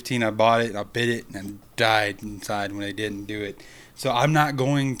 2015, I bought it, I bid it, and died inside when they didn't do it. So I'm not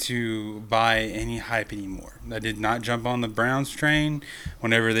going to buy any hype anymore. I did not jump on the Browns train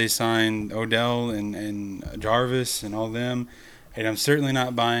whenever they signed Odell and Jarvis and all them. And I'm certainly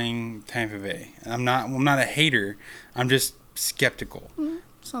not buying Tampa Bay. I'm not a hater. I'm just skeptical.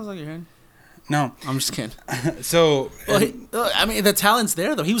 Sounds like you're hearing. No. I'm just kidding. So, I mean, the talent's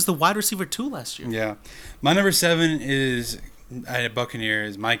there, though. He was the wide receiver 2 last year. Yeah. My number 7 is, at a Buccaneer,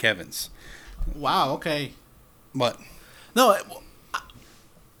 is Mike Evans. Wow, okay. What? No,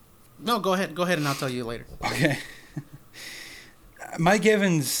 go ahead. Go ahead, and I'll tell you later. Okay. Mike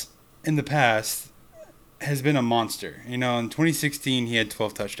Evans, in the past, has been a monster. You know, in 2016, he had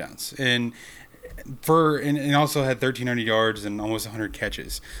 12 touchdowns. And also had 1,300 yards and almost 100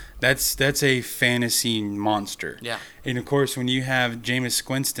 catches. That's a fantasy monster. Yeah. And of course, when you have Jameis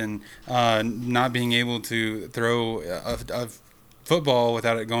Winston not being able to throw a football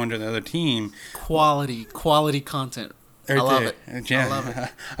without it going to the other team, quality content. I love it. Yeah, I love it.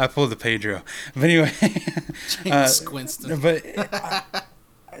 I pulled the Pedro, but anyway, Jameis Winston. But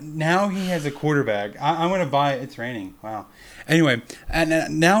now he has a quarterback. I'm going to buy. It's raining. Wow. Anyway,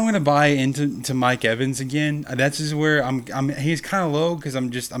 and now I'm going to buy into Mike Evans again. That's just where he's kind of low because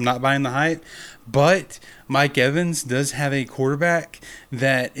I'm not buying the hype. But Mike Evans does have a quarterback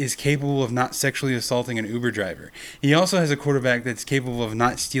that is capable of not sexually assaulting an Uber driver. He also has a quarterback that's capable of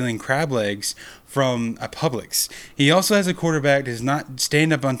not stealing crab legs from a Publix. He also has a quarterback that does not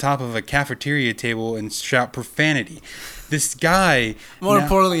stand up on top of a cafeteria table and shout profanity. This guy... More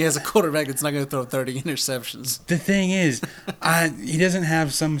importantly, he has a quarterback that's not going to throw 30 interceptions. The thing is, he doesn't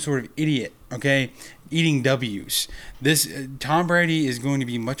have some sort of idiot, okay, eating W's. This Tom Brady is going to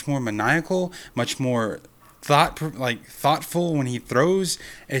be much more maniacal, much more thoughtful when he throws.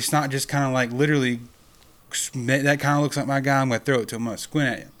 It's not just kind of like literally, that kind of looks like my guy, I'm going to throw it to him. I'm going to squint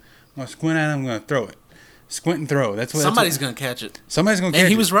at him. I'm going to throw it. Squint and throw. Somebody's going to catch it. Somebody's going to catch it.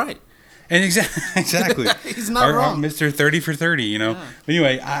 And he was right. And exactly. He's not wrong. Mr. 30 for 30, you know. Yeah. But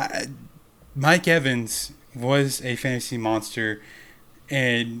anyway, Mike Evans was a fantasy monster,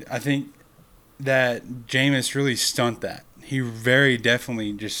 and I think that Jameis really stunt that. He very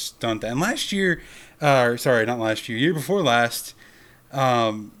definitely just stunt that. And last year, year before last,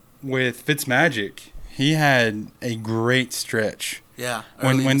 with Fitzmagic, he had a great stretch. Yeah.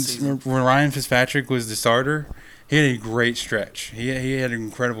 When Ryan Fitzpatrick was the starter, he had a great stretch. He had an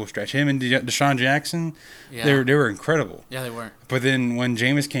incredible stretch. Him and Deshaun Jackson, they were incredible. Yeah, they were. But then when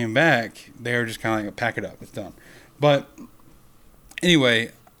Jameis came back, they were just kind of like, pack it up, it's done. But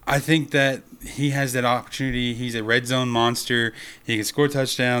anyway, I think that he has that opportunity. He's a red zone monster. He can score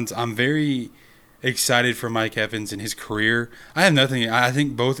touchdowns. I'm very excited for Mike Evans and his career. I have nothing. I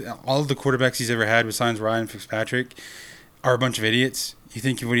think all of the quarterbacks he's ever had, besides Ryan Fitzpatrick, are a bunch of idiots. You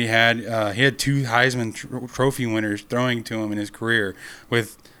think of what he had 2 Heisman Trophy winners throwing to him in his career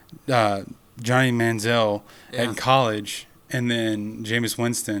with Johnny Manziel in college and then Jameis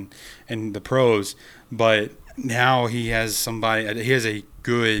Winston in the pros. But now he has a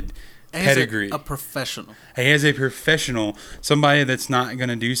good pedigree. A professional. He has a professional, somebody that's not going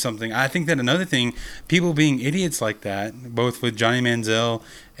to do something. I think that another thing, people being idiots like that, both with Johnny Manziel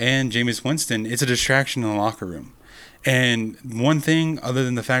and Jameis Winston, it's a distraction in the locker room. And one thing, other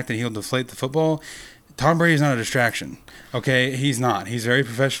than the fact that he'll deflate the football, Tom Brady is not a distraction. Okay, he's not. He's very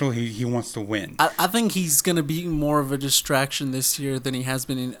professional. He wants to win. I think he's going to be more of a distraction this year than he has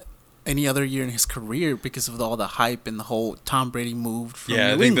been in any other year in his career because of all the hype and the whole Tom Brady moved from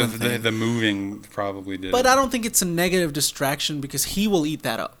New England thing. The moving probably did. But I don't think it's a negative distraction because he will eat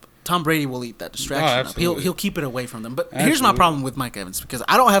that up. Tom Brady will eat that distraction up. He'll keep it away from them. But here's my problem with Mike Evans because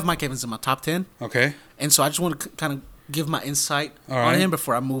I don't have Mike Evans in my top 10. Okay. And so I just want to kind of give my insight on him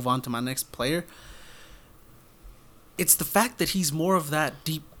before I move on to my next player. It's the fact that he's more of that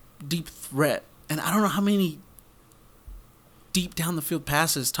deep threat. And I don't know how many deep down the field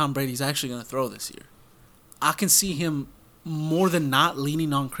passes Tom Brady's actually going to throw this year. I can see him more than not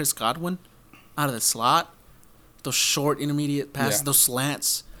leaning on Chris Godwin out of the slot, those short intermediate passes, those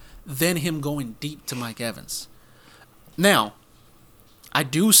slants, then him going deep to Mike Evans. Now, I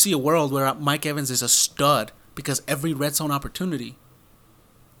do see a world where Mike Evans is a stud because every red zone opportunity,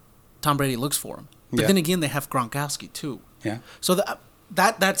 Tom Brady looks for him. But then again, they have Gronkowski too. Yeah. So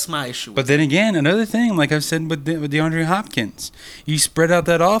that's my issue. But then again, another thing, like I've said with DeAndre Hopkins, you spread out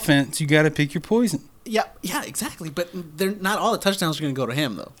that offense, you got to pick your poison. Yeah, exactly. But they're not all the touchdowns are going to go to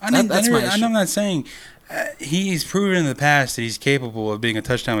him, though. That's my issue. I'm not saying he's proven in the past that he's capable of being a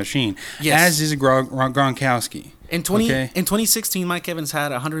touchdown machine. Yes. As is Gronkowski. In 2016, Mike Evans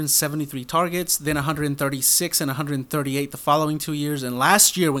had 173 targets, then 136 and 138 the following 2 years. And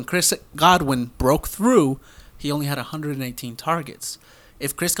last year, when Chris Godwin broke through, he only had 118 targets.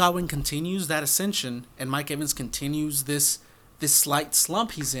 If Chris Godwin continues that ascension and Mike Evans continues this slight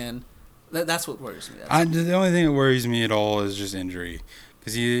slump he's in, that's what worries me. The only thing that worries me at all is just injury.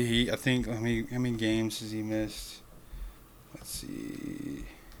 Because I think, how many games has he missed? Let's see.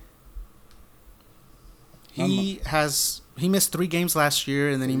 He missed 3 games last year,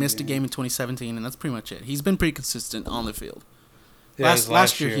 and then he missed a game in 2017, and that's pretty much it. He's been pretty consistent on the field. Yeah,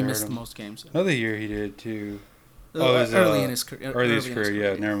 last year he missed the most games. Another year he did too. Early in his career.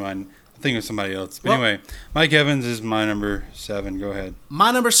 Yeah, never mind. I think it was somebody else. But anyway, Mike Evans is my number 7. Go ahead.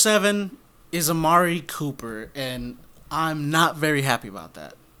 My number 7 is Amari Cooper, and I'm not very happy about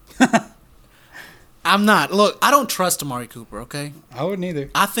that. I'm not. Look, I don't trust Amari Cooper, okay? I wouldn't either.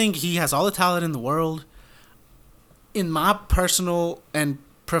 I think he has all the talent in the world. In my personal and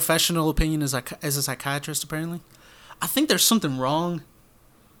professional opinion as a psychiatrist, apparently, I think there's something wrong.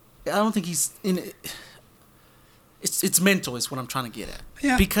 I don't think he's in it. It's mental is what I'm trying to get at.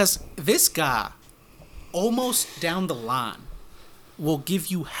 Yeah. Because this guy, almost down the line, will give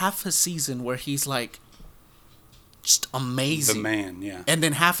you half a season where he's like just amazing. The man, yeah. And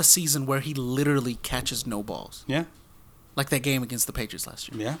then half a season where he literally catches no balls. Yeah. Like that game against the Patriots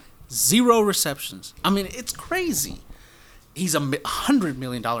last year. Yeah. 0 receptions. I mean, it's crazy. He's a $100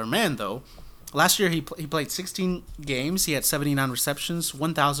 million man, though. Last year, he played 16 games. He had 79 receptions,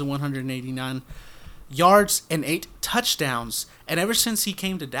 1,189 yards, and 8 touchdowns. And ever since he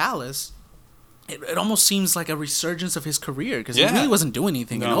came to Dallas, it almost seems like a resurgence of his career because he really wasn't doing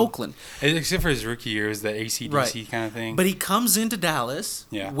anything in Oakland. Except for his rookie years, the ACDC kind of thing. But he comes into Dallas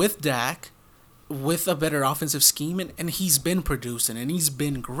with Dak, with a better offensive scheme, and he's been producing, and he's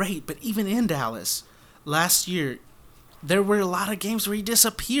been great. But even in Dallas, last year, there were a lot of games where he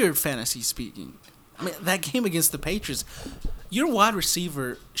disappeared, fantasy speaking. I mean, that game against the Patriots, your wide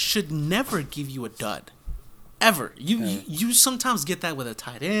receiver should never give you a dud. Ever. You sometimes get that with a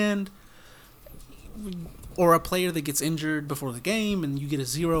tight end or a player that gets injured before the game and you get a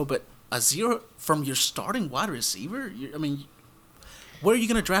 0, but a 0 from your starting wide receiver? Where are you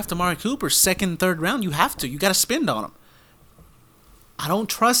going to draft Amari Cooper? 2nd, 3rd round? You have to. You got to spend on him. I don't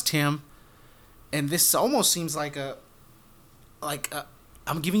trust him, and this almost seems like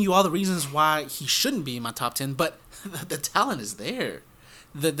I'm giving you all the reasons why he shouldn't be in my top 10, but the talent is there.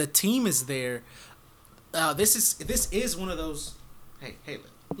 The team is there. This is one of those. Hey,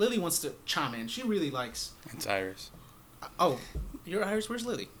 Lily wants to chime in. She really likes. It's Iris. Oh, you're Iris. Where's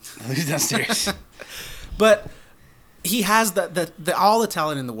Lily? Lily's downstairs. But he has the all the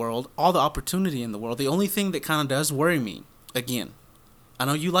talent in the world, all the opportunity in the world. The only thing that kind of does worry me, again, I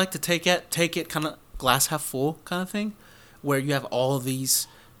know you like to take it kind of glass half full kind of thing, where you have all of these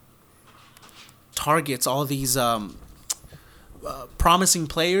targets, all these promising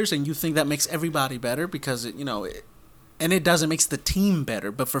players, and you think that makes everybody better because and it does. It makes the team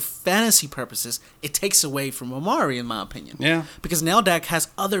better. But for fantasy purposes, it takes away from Amari, in my opinion. Yeah. Because now Dak has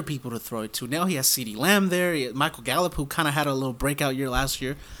other people to throw it to. Now he has CeeDee Lamb there. He has Michael Gallup, who kind of had a little breakout year last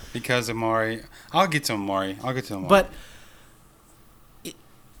year. Because Amari. I'll get to Amari. But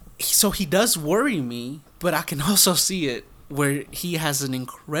so he does worry me, but I can also see it where he has an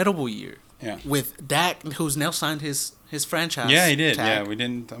incredible year. Yeah. With Dak, who's now signed his franchise. Yeah, he did. Tag, We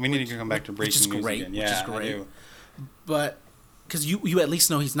need to come back to breaking news again. Yeah, which is great. I do. But because you at least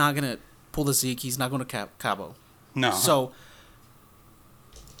know he's not gonna pull the Zeke, he's not gonna Cabo. No. So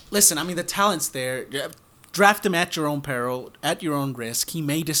listen, I mean the talent's there. Draft him at your own peril, at your own risk. He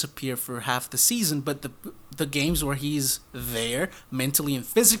may disappear for half the season, but the games where he's there mentally and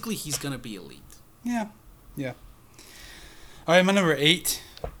physically, he's gonna be elite. Yeah. All right, my number 8.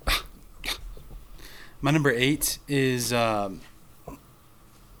 My number 8 is Tyreek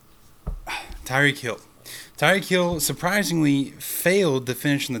Hill. Tyreek Hill surprisingly failed to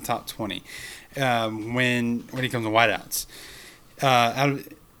finish in the top 20 when he comes to wideouts.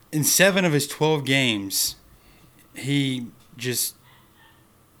 in 7 of his 12 games, he just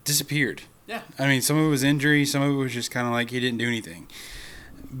disappeared. Yeah. I mean, some of it was injury, some of it was just kind of like he didn't do anything.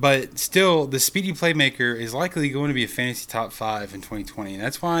 But still, the speedy playmaker is likely going to be a fantasy top 5 in 2020. And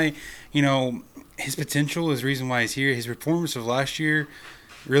that's why, his potential is the reason why he's here. His performance of last year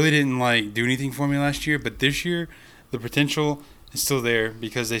really didn't do anything for me last year. But this year, the potential is still there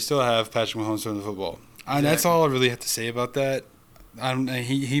because they still have Patrick Mahomes throwing the football. Exactly. That's all I really have to say about that.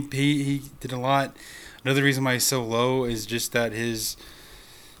 He did a lot. Another reason why he's so low is just that his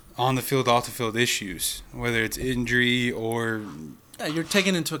on the field, off the field issues, whether it's injury or you're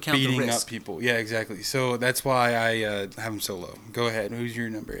taking into account the risk. Beating up people. Yeah, exactly. So that's why I have him so low. Go ahead. Who's your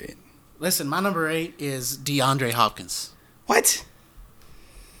number 8? Listen, my number 8 is DeAndre Hopkins. What?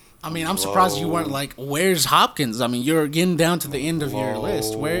 I mean, I'm surprised you weren't like, where's Hopkins? I mean, you're getting down to the end of your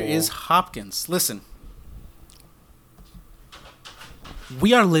list. Where is Hopkins? Listen.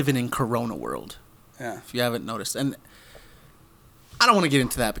 We are living in Corona world. Yeah. If you haven't noticed. And I don't want to get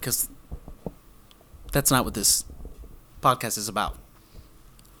into that because that's not what this podcast is about.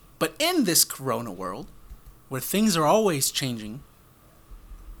 But in this Corona world, where things are always changing,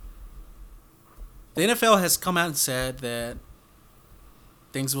 the NFL has come out and said that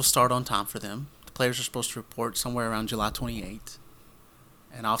things will start on time for them. The players are supposed to report somewhere around July 28th.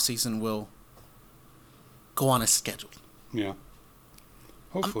 And off-season will go on as scheduled. Yeah.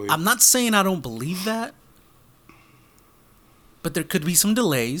 Hopefully. I'm not saying I don't believe that. But there could be some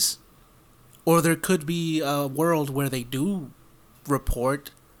delays. Or there could be a world where they do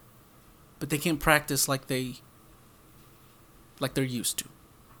report, but they can't practice like they're used to.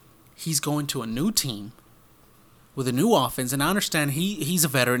 He's going to a new team with a new offense, and I understand he's a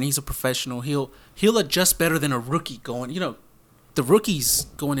veteran, he's a professional. He'll adjust better than a rookie going. The rookies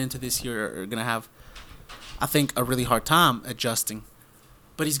going into this year are going to have, I think, a really hard time adjusting.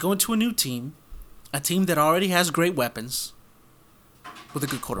 But he's going to a new team, a team that already has great weapons with a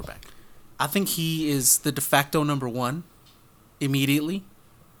good quarterback. I think he is the de facto number 1 immediately.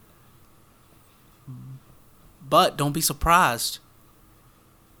 But don't be surprised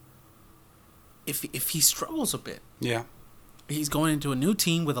if he struggles a bit. Yeah. He's going into a new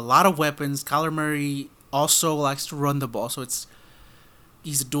team with a lot of weapons. Kyler Murray also likes to run the ball, so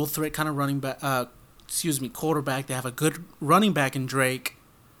he's a dual threat kind of running back. Quarterback. They have a good running back in Drake.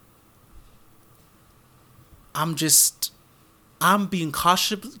 I'm being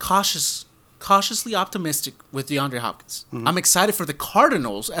cautiously optimistic with DeAndre Hopkins. Mm-hmm. I'm excited for the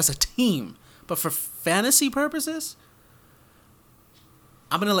Cardinals as a team, but for fantasy purposes,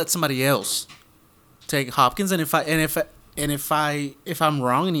 I'm gonna let somebody else take Hopkins. And if I'm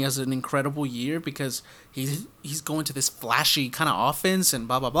wrong and he has an incredible year because he's going to this flashy kind of offense and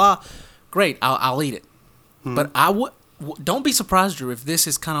blah blah blah, great, I'll eat it. Mm-hmm. But don't be surprised, Drew, if this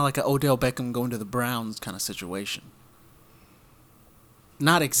is kind of like an Odell Beckham going to the Browns kind of situation.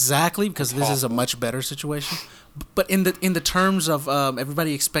 Not exactly, because this is a much better situation, but in the terms of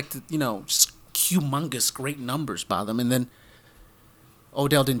everybody expected, just humongous great numbers by them, and then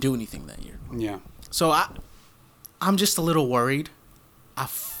Odell didn't do anything that year. Yeah. So I'm just a little worried. I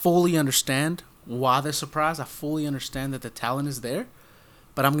fully understand why they're surprised. I fully understand that the talent is there,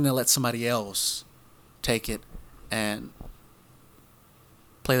 but I'm gonna let somebody else take it and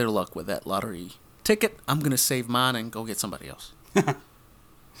play their luck with that lottery ticket. I'm gonna save mine and go get somebody else.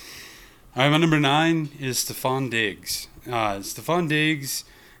 All right, my number 9 is Stephon Diggs. Stephon Diggs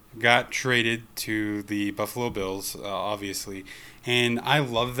got traded to the Buffalo Bills, obviously, and I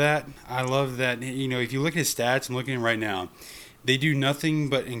love that. I love that. If you look at his stats, I'm looking at him right now, they do nothing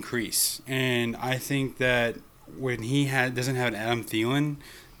but increase. And I think that when he doesn't have an Adam Thielen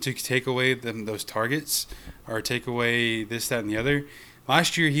to take away those targets or take away this, that, and the other,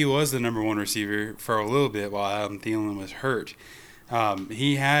 last year he was the number 1 receiver for a little bit while Adam Thielen was hurt.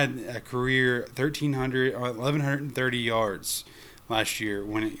 He had a career 1,130 yards last year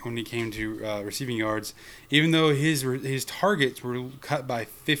when he came to receiving yards, even though his targets were cut by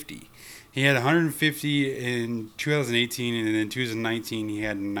 50. He had 150 in 2018, and then in 2019 he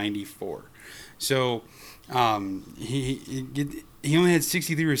had 94. So he only had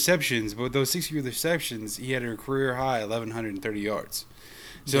 63 receptions, but with those 63 receptions, he had a career high 1,130 yards.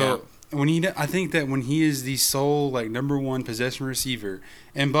 So. Yeah. I think that when he is the sole number 1 possession receiver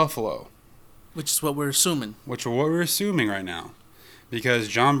in Buffalo, which is what we're assuming, right now, because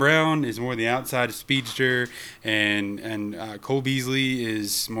John Brown is more the outside speedster and Cole Beasley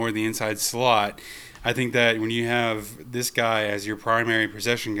is more the inside slot. I think that when you have this guy as your primary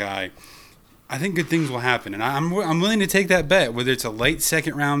possession guy, I think good things will happen, and I'm willing to take that bet, whether it's a late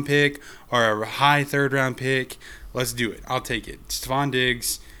 2nd round pick or a high 3rd round pick. Let's do it. I'll take it. Stephon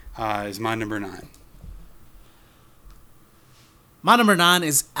Diggs is my number 9. My number 9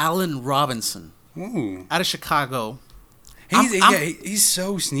 is Allen Robinson. Ooh. Out of Chicago. He's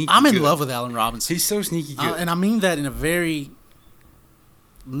so sneaky. I'm in love with Allen Robinson. He's so sneaky good. And I mean that in a very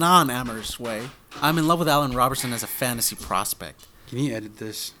non-amorous way. I'm in love with Allen Robinson as a fantasy prospect. Can you edit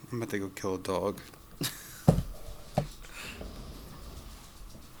this? I'm about to go kill a dog.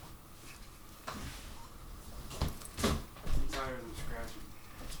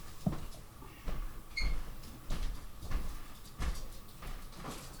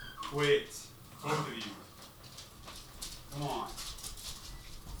 Quit. Both of you. Come on.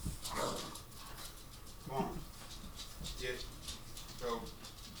 Come on. Get. Go.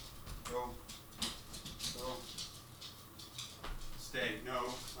 Go. Go. Stay.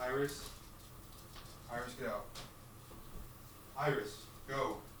 No. Iris. Iris, get out. Iris,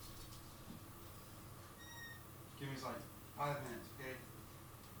 go. Give me like 5 minutes, okay?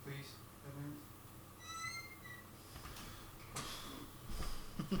 Please. 5 minutes.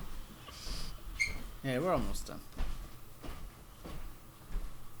 Yeah, we're almost done.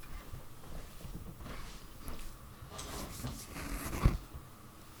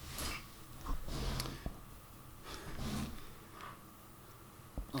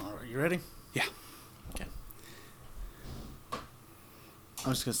 All right, you ready? Yeah. Okay.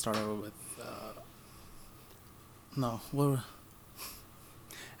 I'm just gonna start over with. No, what?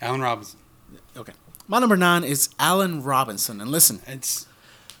 Allen Robinson. Okay. My number 9 is Allen Robinson, and listen,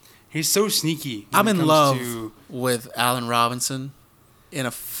 He's so sneaky. I'm in love with Allen Robinson in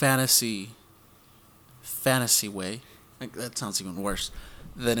a fantasy way. Like, that sounds even worse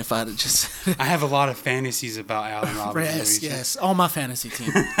than if I'd just. I have a lot of fantasies about Allen Robinson. Yes. All my fantasy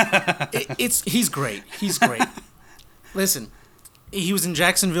team. He's great. He's great. Listen, he was in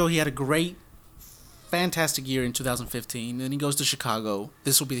Jacksonville. He had a great, fantastic year in 2015. Then he goes to Chicago.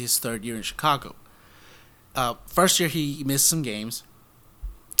 This will be his 3rd year in Chicago. First year he missed some games.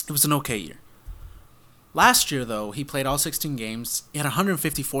 It was an okay year. Last year, though, he played all 16 games. He had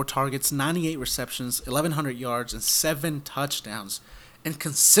 154 targets, 98 receptions, 1,100 yards, and 7 touchdowns. And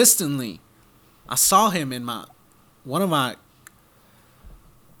consistently, I saw him in one of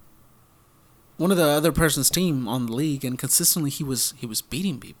the other person's team on the league, and consistently he was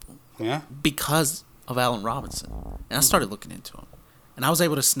beating people. Yeah. Because of Allen Robinson. And I started looking into him. And I was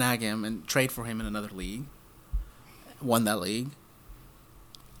able to snag him and trade for him in another league. Won that league.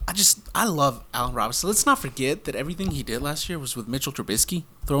 I love Allen Robinson. Let's not forget that everything he did last year was with Mitchell Trubisky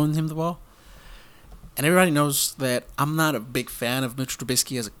throwing him the ball. And everybody knows that I'm not a big fan of Mitchell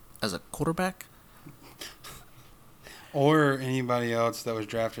Trubisky as a quarterback. Or anybody else that was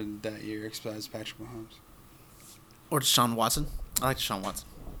drafted that year besides Patrick Mahomes. Or Deshaun Watson. I like Deshaun Watson.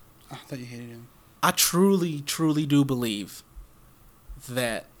 I thought you hated him. I truly, truly do believe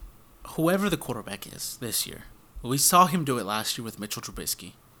that whoever the quarterback is this year, we saw him do it last year with Mitchell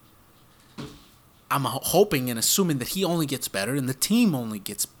Trubisky. I'm hoping and assuming that he only gets better and the team only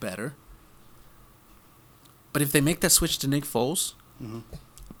gets better. But if they make that switch to Nick Foles,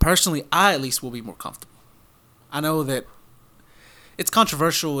 personally, I at least will be more comfortable. I know that it's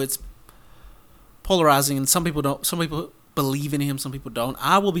controversial, it's polarizing, and some people don't. Some people believe in him, some people don't.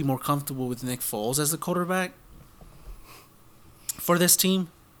 I will be more comfortable with Nick Foles as the quarterback for this team.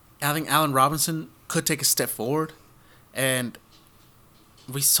 I think Allen Robinson could take a step forward, and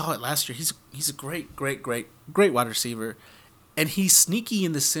we saw it last year. He's a great wide receiver, and he's sneaky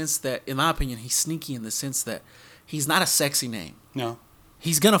in the sense that, in my opinion, he's not a sexy name. No,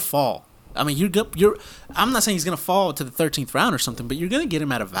 he's gonna fall. I mean, I'm not saying he's gonna fall to the 13th round or something, but you're gonna get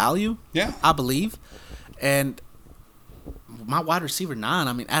him at a value. Yeah, I believe, and my wide receiver 9.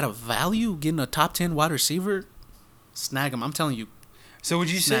 I mean, at a value, getting a top 10 wide receiver, snag him. I'm telling you. So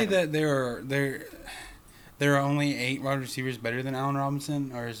would you say that there are only 8 wide receivers better than Allen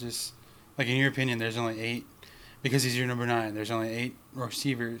Robinson, or is this, like, in your opinion, there's only 8 because he's your number 9? There's only 8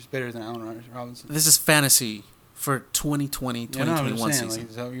 receivers better than Allen Robinson. This is fantasy for 2020, 2021 season. Like,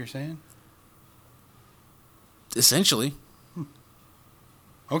 is that what you're saying? Essentially.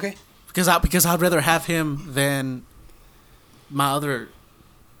 Okay. Because I'd rather have him than my other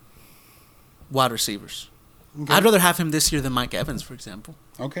wide receivers. Okay. I'd rather have him this year than Mike Evans, for example.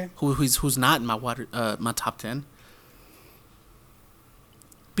 Okay. Who's not in my top 10.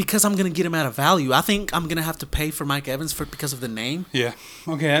 Because I'm gonna get him at a value. I think I'm gonna have to pay for Mike Evans because of the name. Yeah.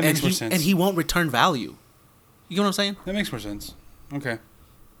 Okay, that makes more sense. And he won't return value. You know what I'm saying? That makes more sense. Okay.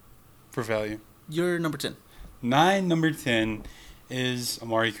 For value. You're number 10. Number 10 is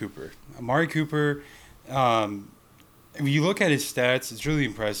Amari Cooper. Amari Cooper, if you look at his stats, it's really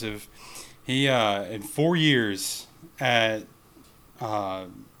impressive. He in 4 years at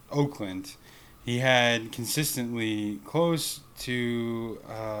Oakland, he had consistently close to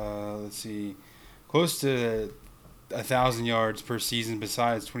close to 1,000 yards per season.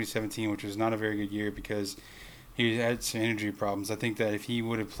 Besides 2017, which was not a very good year because he had some injury problems. I think that if he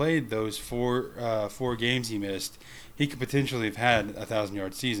would have played those four games he missed, he could potentially have had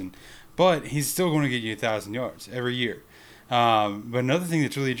 1,000-yard season. But he's still going to get you 1,000 yards every year. But another thing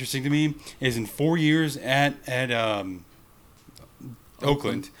that's really interesting to me is in 4 years at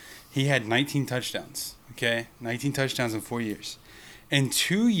Oakland, he had 19 touchdowns. Okay, 19 touchdowns in 4 years. In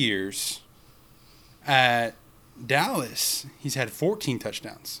 2 years at Dallas, he's had 14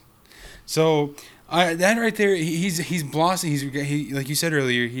 touchdowns. So that right there, he's blossomed. He like you said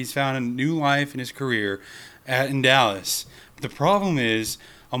earlier, he's found a new life in his career in Dallas. The problem is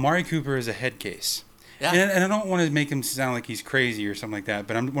Amari Cooper is a head case. Yeah. And I don't want to make him sound like he's crazy or something like that,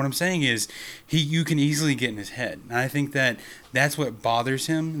 but what I'm saying is you can easily get in his head. And I think that's what bothers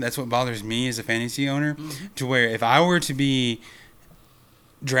him. That's what bothers me as a fantasy owner, to where if I were to be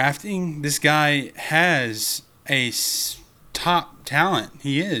drafting, this guy has a top talent.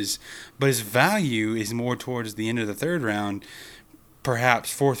 He is. But his value is more towards the end of the third round,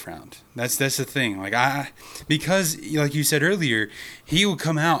 perhaps fourth round. That's the thing. Because like you said earlier, he will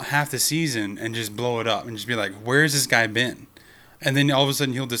come out half the season and just blow it up and just be like, where's this guy been? And then all of a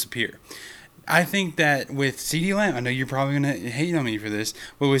sudden he'll disappear. I think that with CeeDee Lamb, I know you're probably going to hate on me for this,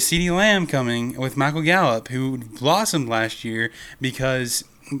 but with CeeDee Lamb coming, with Michael Gallup, who blossomed last year because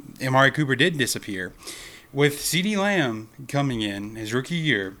Amari Cooper did disappear, with CeeDee Lamb coming in his rookie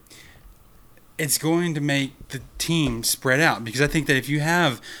year, it's going to make the team spread out, because I think that if you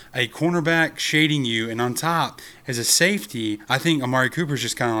have a cornerback shading you and on top as a safety, I think Amari Cooper's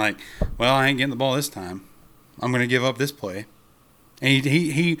just kind of like, well, I ain't getting the ball this time. I'm going to give up this play. And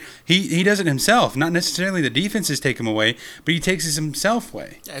he does it himself. Not necessarily the defenses take him away, but he takes it himself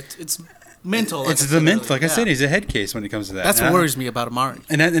away. Yeah, it's mental. It's the mental. Like I said, he's a head case when it comes to that. That's what worries me about Amari.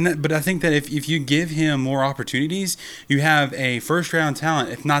 But I think that if you give him more opportunities, you have a first-round talent,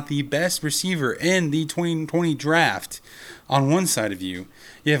 if not the best receiver in the 2020 draft on one side of you.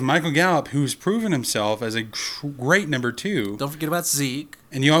 You have Michael Gallup, who's proven himself as a great number 2. Don't forget about Zeke.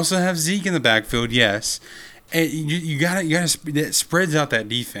 And you also have Zeke in the backfield, yes. And you gotta that spreads out that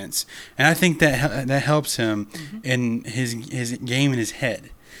defense, and I think that helps him in his game in his head,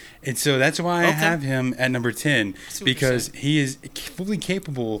 and so that's why I have him at number 10, because he is fully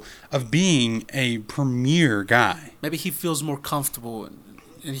capable of being a premier guy. Maybe he feels more comfortable,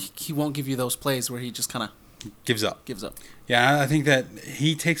 and he won't give you those plays where he just kind of gives up. Yeah, I think that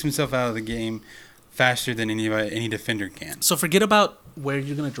he takes himself out of the game faster than any defender can. So forget about where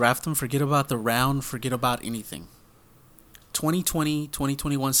you're going to draft him. Forget about the round. Forget about anything. 2020,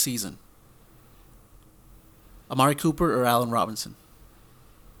 2021 season. Amari Cooper or Allen Robinson?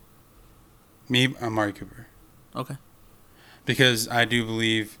 Me, Amari Cooper. Okay. Because I do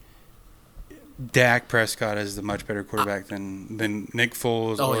believe Dak Prescott is the much better quarterback than Nick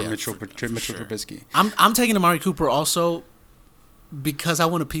Foles or Mitchell Trubisky. I'm taking Amari Cooper also because I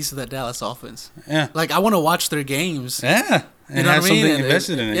want a piece of that Dallas offense. Yeah. Like, I want to watch their games. Yeah. And have something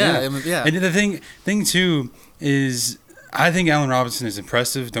invested in it. Yeah. And the thing too is, I think Allen Robinson is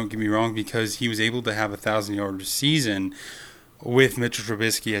impressive, don't get me wrong, because he was able to have a 1,000-yard season with Mitchell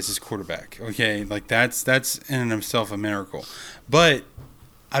Trubisky as his quarterback. Okay, like that's in and of itself a miracle. But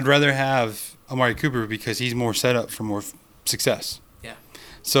I'd rather have Amari Cooper because he's more set up for more success. Yeah.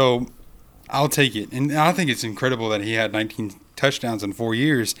 So I'll take it. And I think it's incredible that he had 19 touchdowns in 4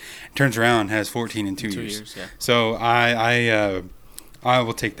 years, turns around, has 14 in 2 years. Yeah. So I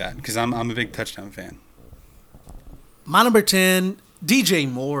will take that because I'm a big touchdown fan. My number 10,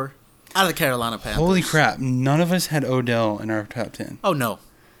 DJ Moore, out of the Carolina Panthers. Holy crap! None of us had Odell in our top 10. Oh no,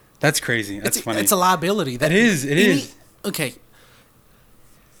 that's crazy. That's funny. It's a liability. It is. Okay,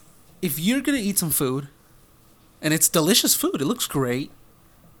 if you're gonna eat some food, and it's delicious food, it looks great,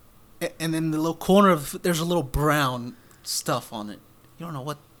 and then the little corner of there's a little brown stuff on it. You don't know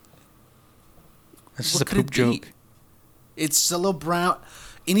what. That's just a poop joke. It's a little brown.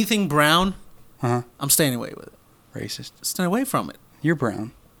 Anything brown, I'm staying away with it. Racist. Stay away from it. You're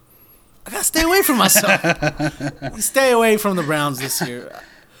brown. I gotta stay away from myself. Stay away from the Browns this year.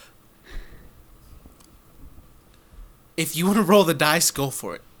 If you want to roll the dice, go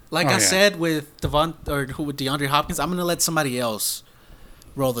for it. Like I said with DeAndre Hopkins, I'm gonna let somebody else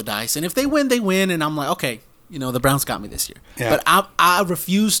roll the dice, and if they win, they win, and I'm like, okay, the Browns got me this year. Yeah. But I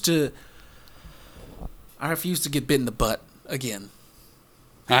refuse to get bit in the butt again.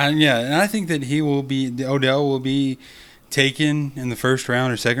 And I think that Odell will be taken in the first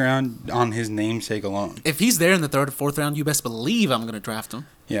round or second round on his namesake alone. If he's there in the third or fourth round, you best believe I'm going to draft him.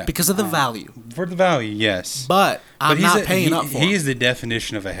 Yeah. Because of the value. For the value, yes. But I'm not paying up for him. He is the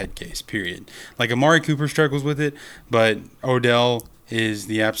definition of a head case, period. Like, Amari Cooper struggles with it, but Odell is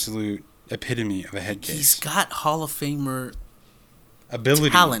the absolute epitome of a head case. He's got Hall of Famer ability.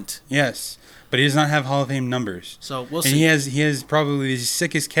 Talent. Yes. But he does not have Hall of Fame numbers. So we'll and see. He has probably the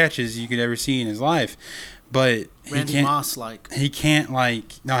sickest catches you could ever see in his life. But Randy Moss, he can't,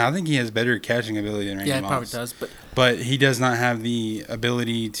 no, I think he has better catching ability than Randy Moss. Yeah, he probably does. But he does not have the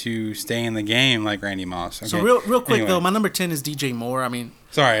ability to stay in the game like Randy Moss. Okay? So real quick, though, my number 10 is DJ Moore. I mean...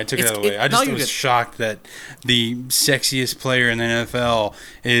 Sorry, I took it out of the way. I just was shocked that the sexiest player in the NFL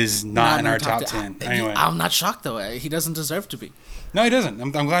is not in our top 10. Anyway. I'm not shocked, though. He doesn't deserve to be. No, he doesn't.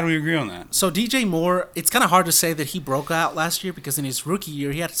 I'm glad we agree on that. So DJ Moore, it's kind of hard to say that he broke out last year because in his rookie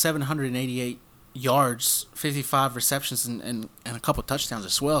year, he had 788 yards, 55 receptions, and a couple touchdowns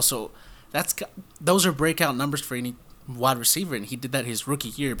as well. So those are breakout numbers for any wide receiver, and he did that his rookie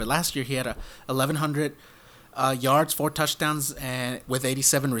year. But last year, he had 1,100 yards, 4 touchdowns, and with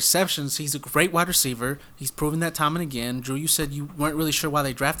 87 receptions. He's a great wide receiver. He's proven that time and again. Drew, you said you weren't really sure why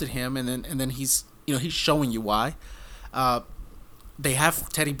they drafted him, and then he's showing you why. They have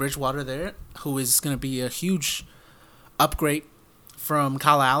Teddy Bridgewater there, who is going to be a huge upgrade from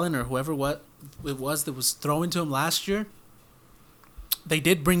Kyle Allen or whoever it was that was thrown to him last year. They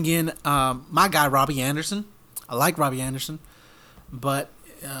did bring in my guy, Robbie Anderson. I like Robbie Anderson. But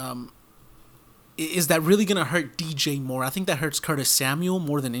is that really going to hurt DJ Moore? I think that hurts Curtis Samuel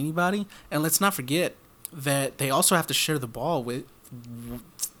more than anybody. And let's not forget that they also have to share the ball with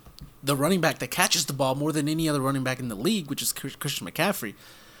the running back that catches the ball more than any other running back in the league, which is Christian McCaffrey.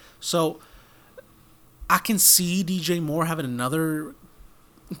 So I can see DJ Moore having another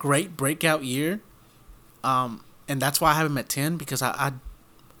great breakout year. And that's why I have him at 10, because I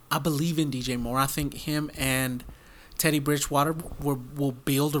believe in DJ Moore. I think him and Teddy Bridgewater will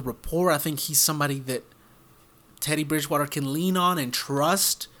build a rapport. I think he's somebody that Teddy Bridgewater can lean on and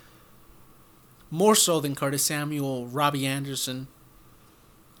trust more so than Curtis Samuel, Robbie Anderson.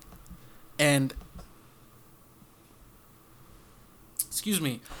 And, excuse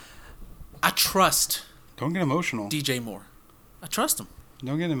me, I trust. Don't get emotional. DJ Moore. I trust him.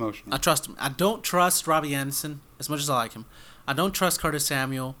 Don't get emotional. I trust him. I don't trust Robbie Anderson as much as I like him. I don't trust Curtis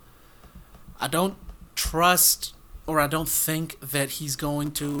Samuel. I don't trust, or I don't think that he's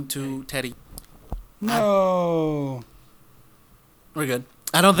going to Teddy. No. We're good.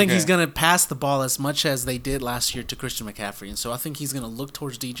 I don't think he's going to pass the ball as much as they did last year to Christian McCaffrey. And so I think he's going to look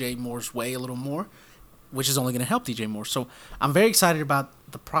towards DJ Moore's way a little more, which is only going to help DJ Moore. So I'm very excited about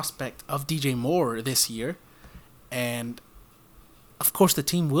the prospect of DJ Moore this year. And, of course, the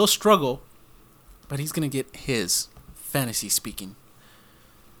team will struggle, but he's going to get his, fantasy speaking.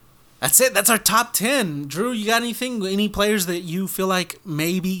 That's it. That's our top 10. Drew, you got anything? Any players that you feel like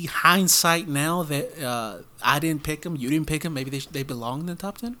maybe hindsight now that I didn't pick them, you didn't pick them, maybe they belong in the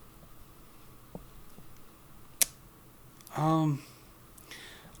top 10?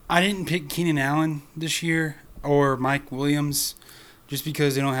 I didn't pick Keenan Allen this year or Mike Williams just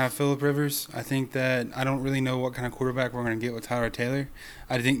because they don't have Phillip Rivers. I think that I don't really know what kind of quarterback we're going to get with Tyler Taylor.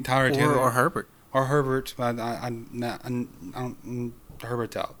 I think Tyler Taylor or Herbert. Or Herbert, but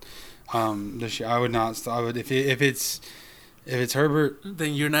Herbert's out. This year, I would not. I would if it's Herbert.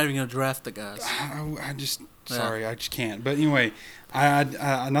 Then you're not even gonna draft the guys. I just I just can't. But anyway,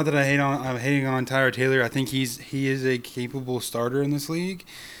 I not that I'm hating on Tyler Taylor. I think he is a capable starter in this league,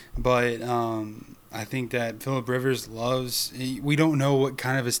 but I think that Phillip Rivers we don't know what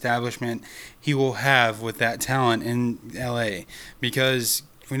kind of establishment he will have with that talent in LA, because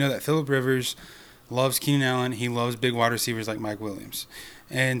we know that Phillip Rivers loves Keenan Allen. He loves big wide receivers like Mike Williams.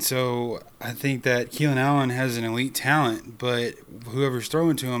 And so I think that Keenan Allen has an elite talent, but whoever's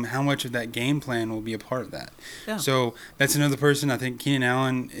throwing to him, how much of that game plan will be a part of that? Yeah. So that's another person. I think Keenan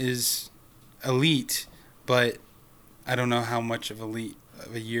Allen is elite, but I don't know how much of elite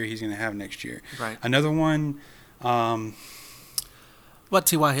of a year he's going to have next year. Right. Another one. What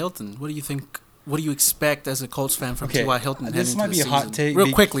T.Y. Hilton? What do you think? What do you expect as a Colts fan from T.Y. Hilton? This might be a hot take.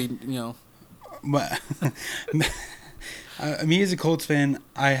 Real quickly, But me as a Colts fan,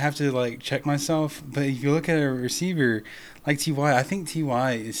 I have to check myself. But if you look at a receiver like T.Y., I think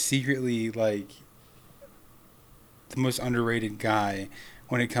T.Y. is secretly the most underrated guy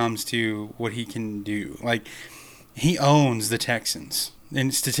when it comes to what he can do. He owns the Texans.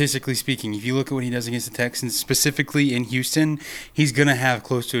 And statistically speaking, if you look at what he does against the Texans, specifically in Houston, he's going to have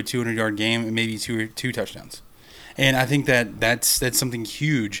close to a 200-yard game and maybe two touchdowns. And I think that's something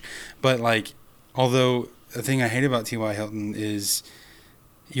huge. But although the thing I hate about T.Y. Hilton is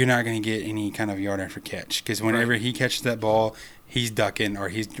you're not going to get any kind of yard after catch because whenever he catches that ball, he's ducking or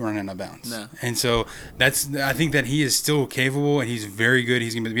he's running out of bounds. No. And so I think that he is still capable and he's very good.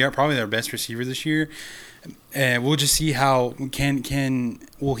 He's going to be probably their best receiver this year. And we'll just see how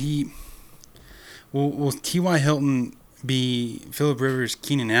will T.Y. Hilton be Phillip Rivers,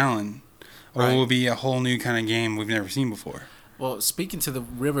 Keenan Allen, or will it be a whole new kind of game we've never seen before? Well, speaking to the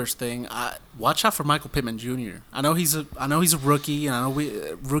Rivers thing, watch out for Michael Pittman Jr. I know he's a rookie, and I know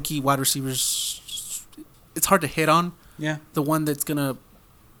rookie wide receivers. It's hard to hit on. Yeah, the one that's gonna,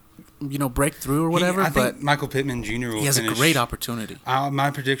 break through or whatever. I think Michael Pittman Jr. will. He has a great opportunity.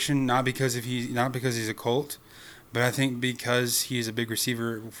 My prediction, not because he's a Colt, but I think because he's a big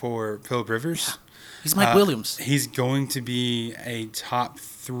receiver for Phillip Rivers. Yeah. He's Mike Williams. He's going to be a top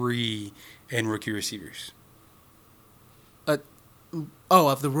 3 in rookie receivers.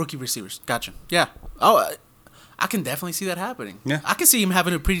 Of the rookie receivers. Gotcha. Yeah. Oh, I can definitely see that happening. Yeah. I can see him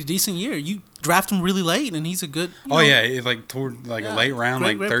having a pretty decent year. You draft him really late, and he's a good. Toward a late round,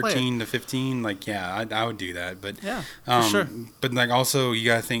 great 13 to 15. I would do that. But yeah, for sure. But also you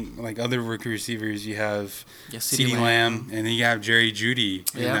gotta think other rookie receivers. You have CeeDee Lamb, and then you have Jerry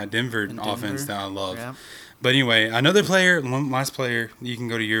Jeudy in that Denver offense that I love. Yeah. But anyway, another player, one last player, you can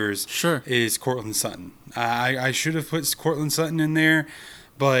go to yours. Sure. Is Courtland Sutton. I should have put Courtland Sutton in there,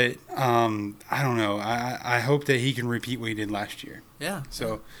 but I don't know. I hope that he can repeat what he did last year. Yeah.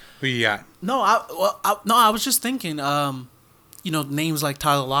 So, who you got? I was just thinking, names like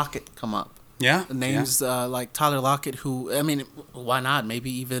Tyler Lockett come up. Yeah. Names like Tyler Lockett, who, I mean, why not? Maybe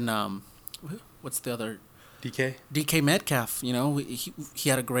even, what's the other? DK Metcalf. He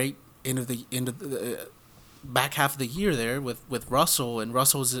had a great end of the back half of the year there with Russell, and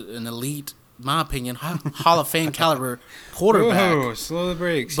Russell's an elite, in my opinion, Hall of Fame caliber quarterback. Whoa, slow the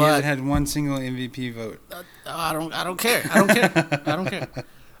brakes. He hasn't had one single MVP vote. I don't care.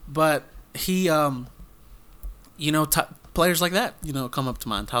 But he, players like that, come up to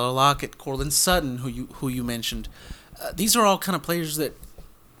mind. Tyler Lockett, Courtland Sutton, who you mentioned. These are all kind of players that,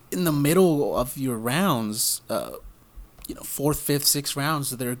 in the middle of your rounds, 4th, 5th, 6th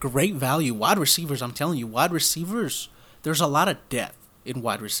rounds, they're great value. Wide receivers, I'm telling you, there's a lot of depth in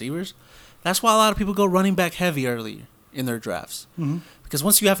wide receivers. That's why a lot of people go running back heavy early in their drafts. Mm-hmm. Because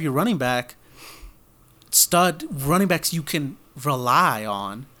once you have your running backs you can rely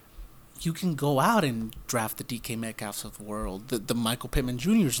on, you can go out and draft the DK Metcalfs of the world, the Michael Pittman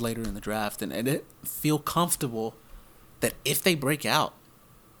Jr.'s later in the draft, and feel comfortable that if they break out,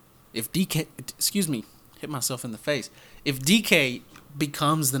 hit myself in the face. If DK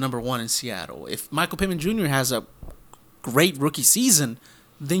becomes the number 1 in Seattle, if Michael Pittman Jr. has a great rookie season,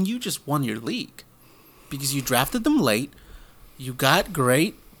 then you just won your league because you drafted them late. You got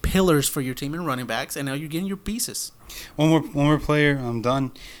great pillars for your team and running backs, and now you're getting your pieces. One more player, I'm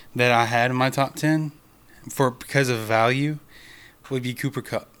done, that I had in my top 10 because of value would be Cooper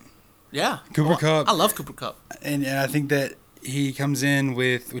Kupp. Yeah. Cooper Kupp. I love Cooper Kupp. And I think that he comes in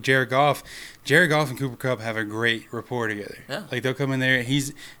with Jared Goff. Jared Goff and Cooper Kupp have a great rapport together. Yeah. They'll come in there.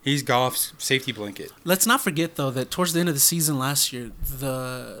 He's Goff's safety blanket. Let's not forget, though, that towards the end of the season last year,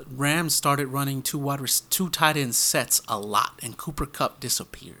 the Rams started running two tight end sets a lot, and Cooper Kupp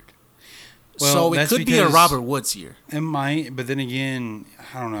disappeared. Well, so it could be a Robert Woods year. It might, but then again,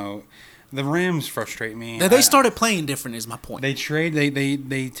 I don't know. The Rams frustrate me. They started playing different is my point. They trade.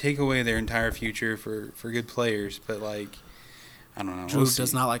 They take away their entire future for good players, but I don't know. Drew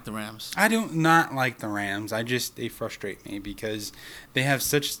does not like the Rams. I do not like the Rams. They frustrate me because they have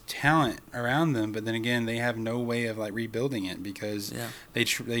such talent around them, but then again, they have no way of rebuilding it because they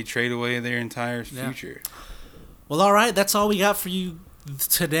trade away their entire future. Well, all right, that's all we got for you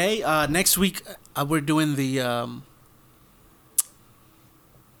today. Next week, we're doing the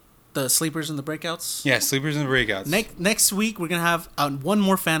sleepers and the breakouts. Yeah, sleepers and the breakouts. Next week, we're gonna have one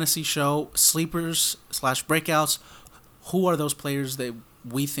more fantasy show: sleepers/breakouts. Who are those players that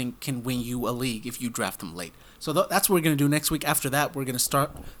we think can win you a league if you draft them late? So that's what we're going to do next week. After that, we're going to start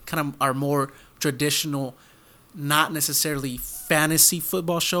kind of our more traditional, not necessarily fantasy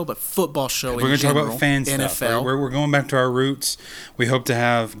football show, but football show in general. We're going to talk about fan NFL. Stuff. We're going back to our roots. We hope to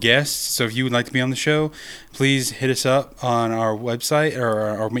have guests. So if you would like to be on the show, please hit us up on our website or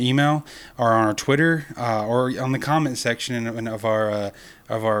our email or on our Twitter or on the comment section of our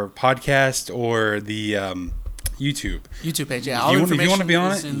podcast or the YouTube page. Yeah, if you want to be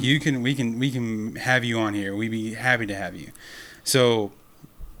on it, we can have you on here. We'd be happy to have you. So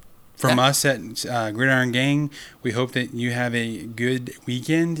from us at Gridiron Gang, we hope that you have a good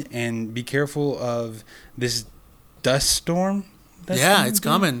weekend and be careful of this dust storm Yeah, it's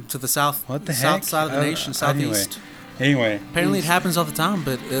coming to the south. What the south heck? side of the nation, southeast. Anyway, Apparently it happens all the time,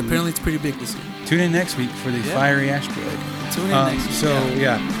 but apparently it's pretty big this year. tune in next week for the fiery asteroid. Tune in next week. So,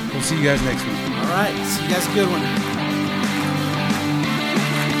 yeah, we'll see you guys next week. All right. See you guys. A good one.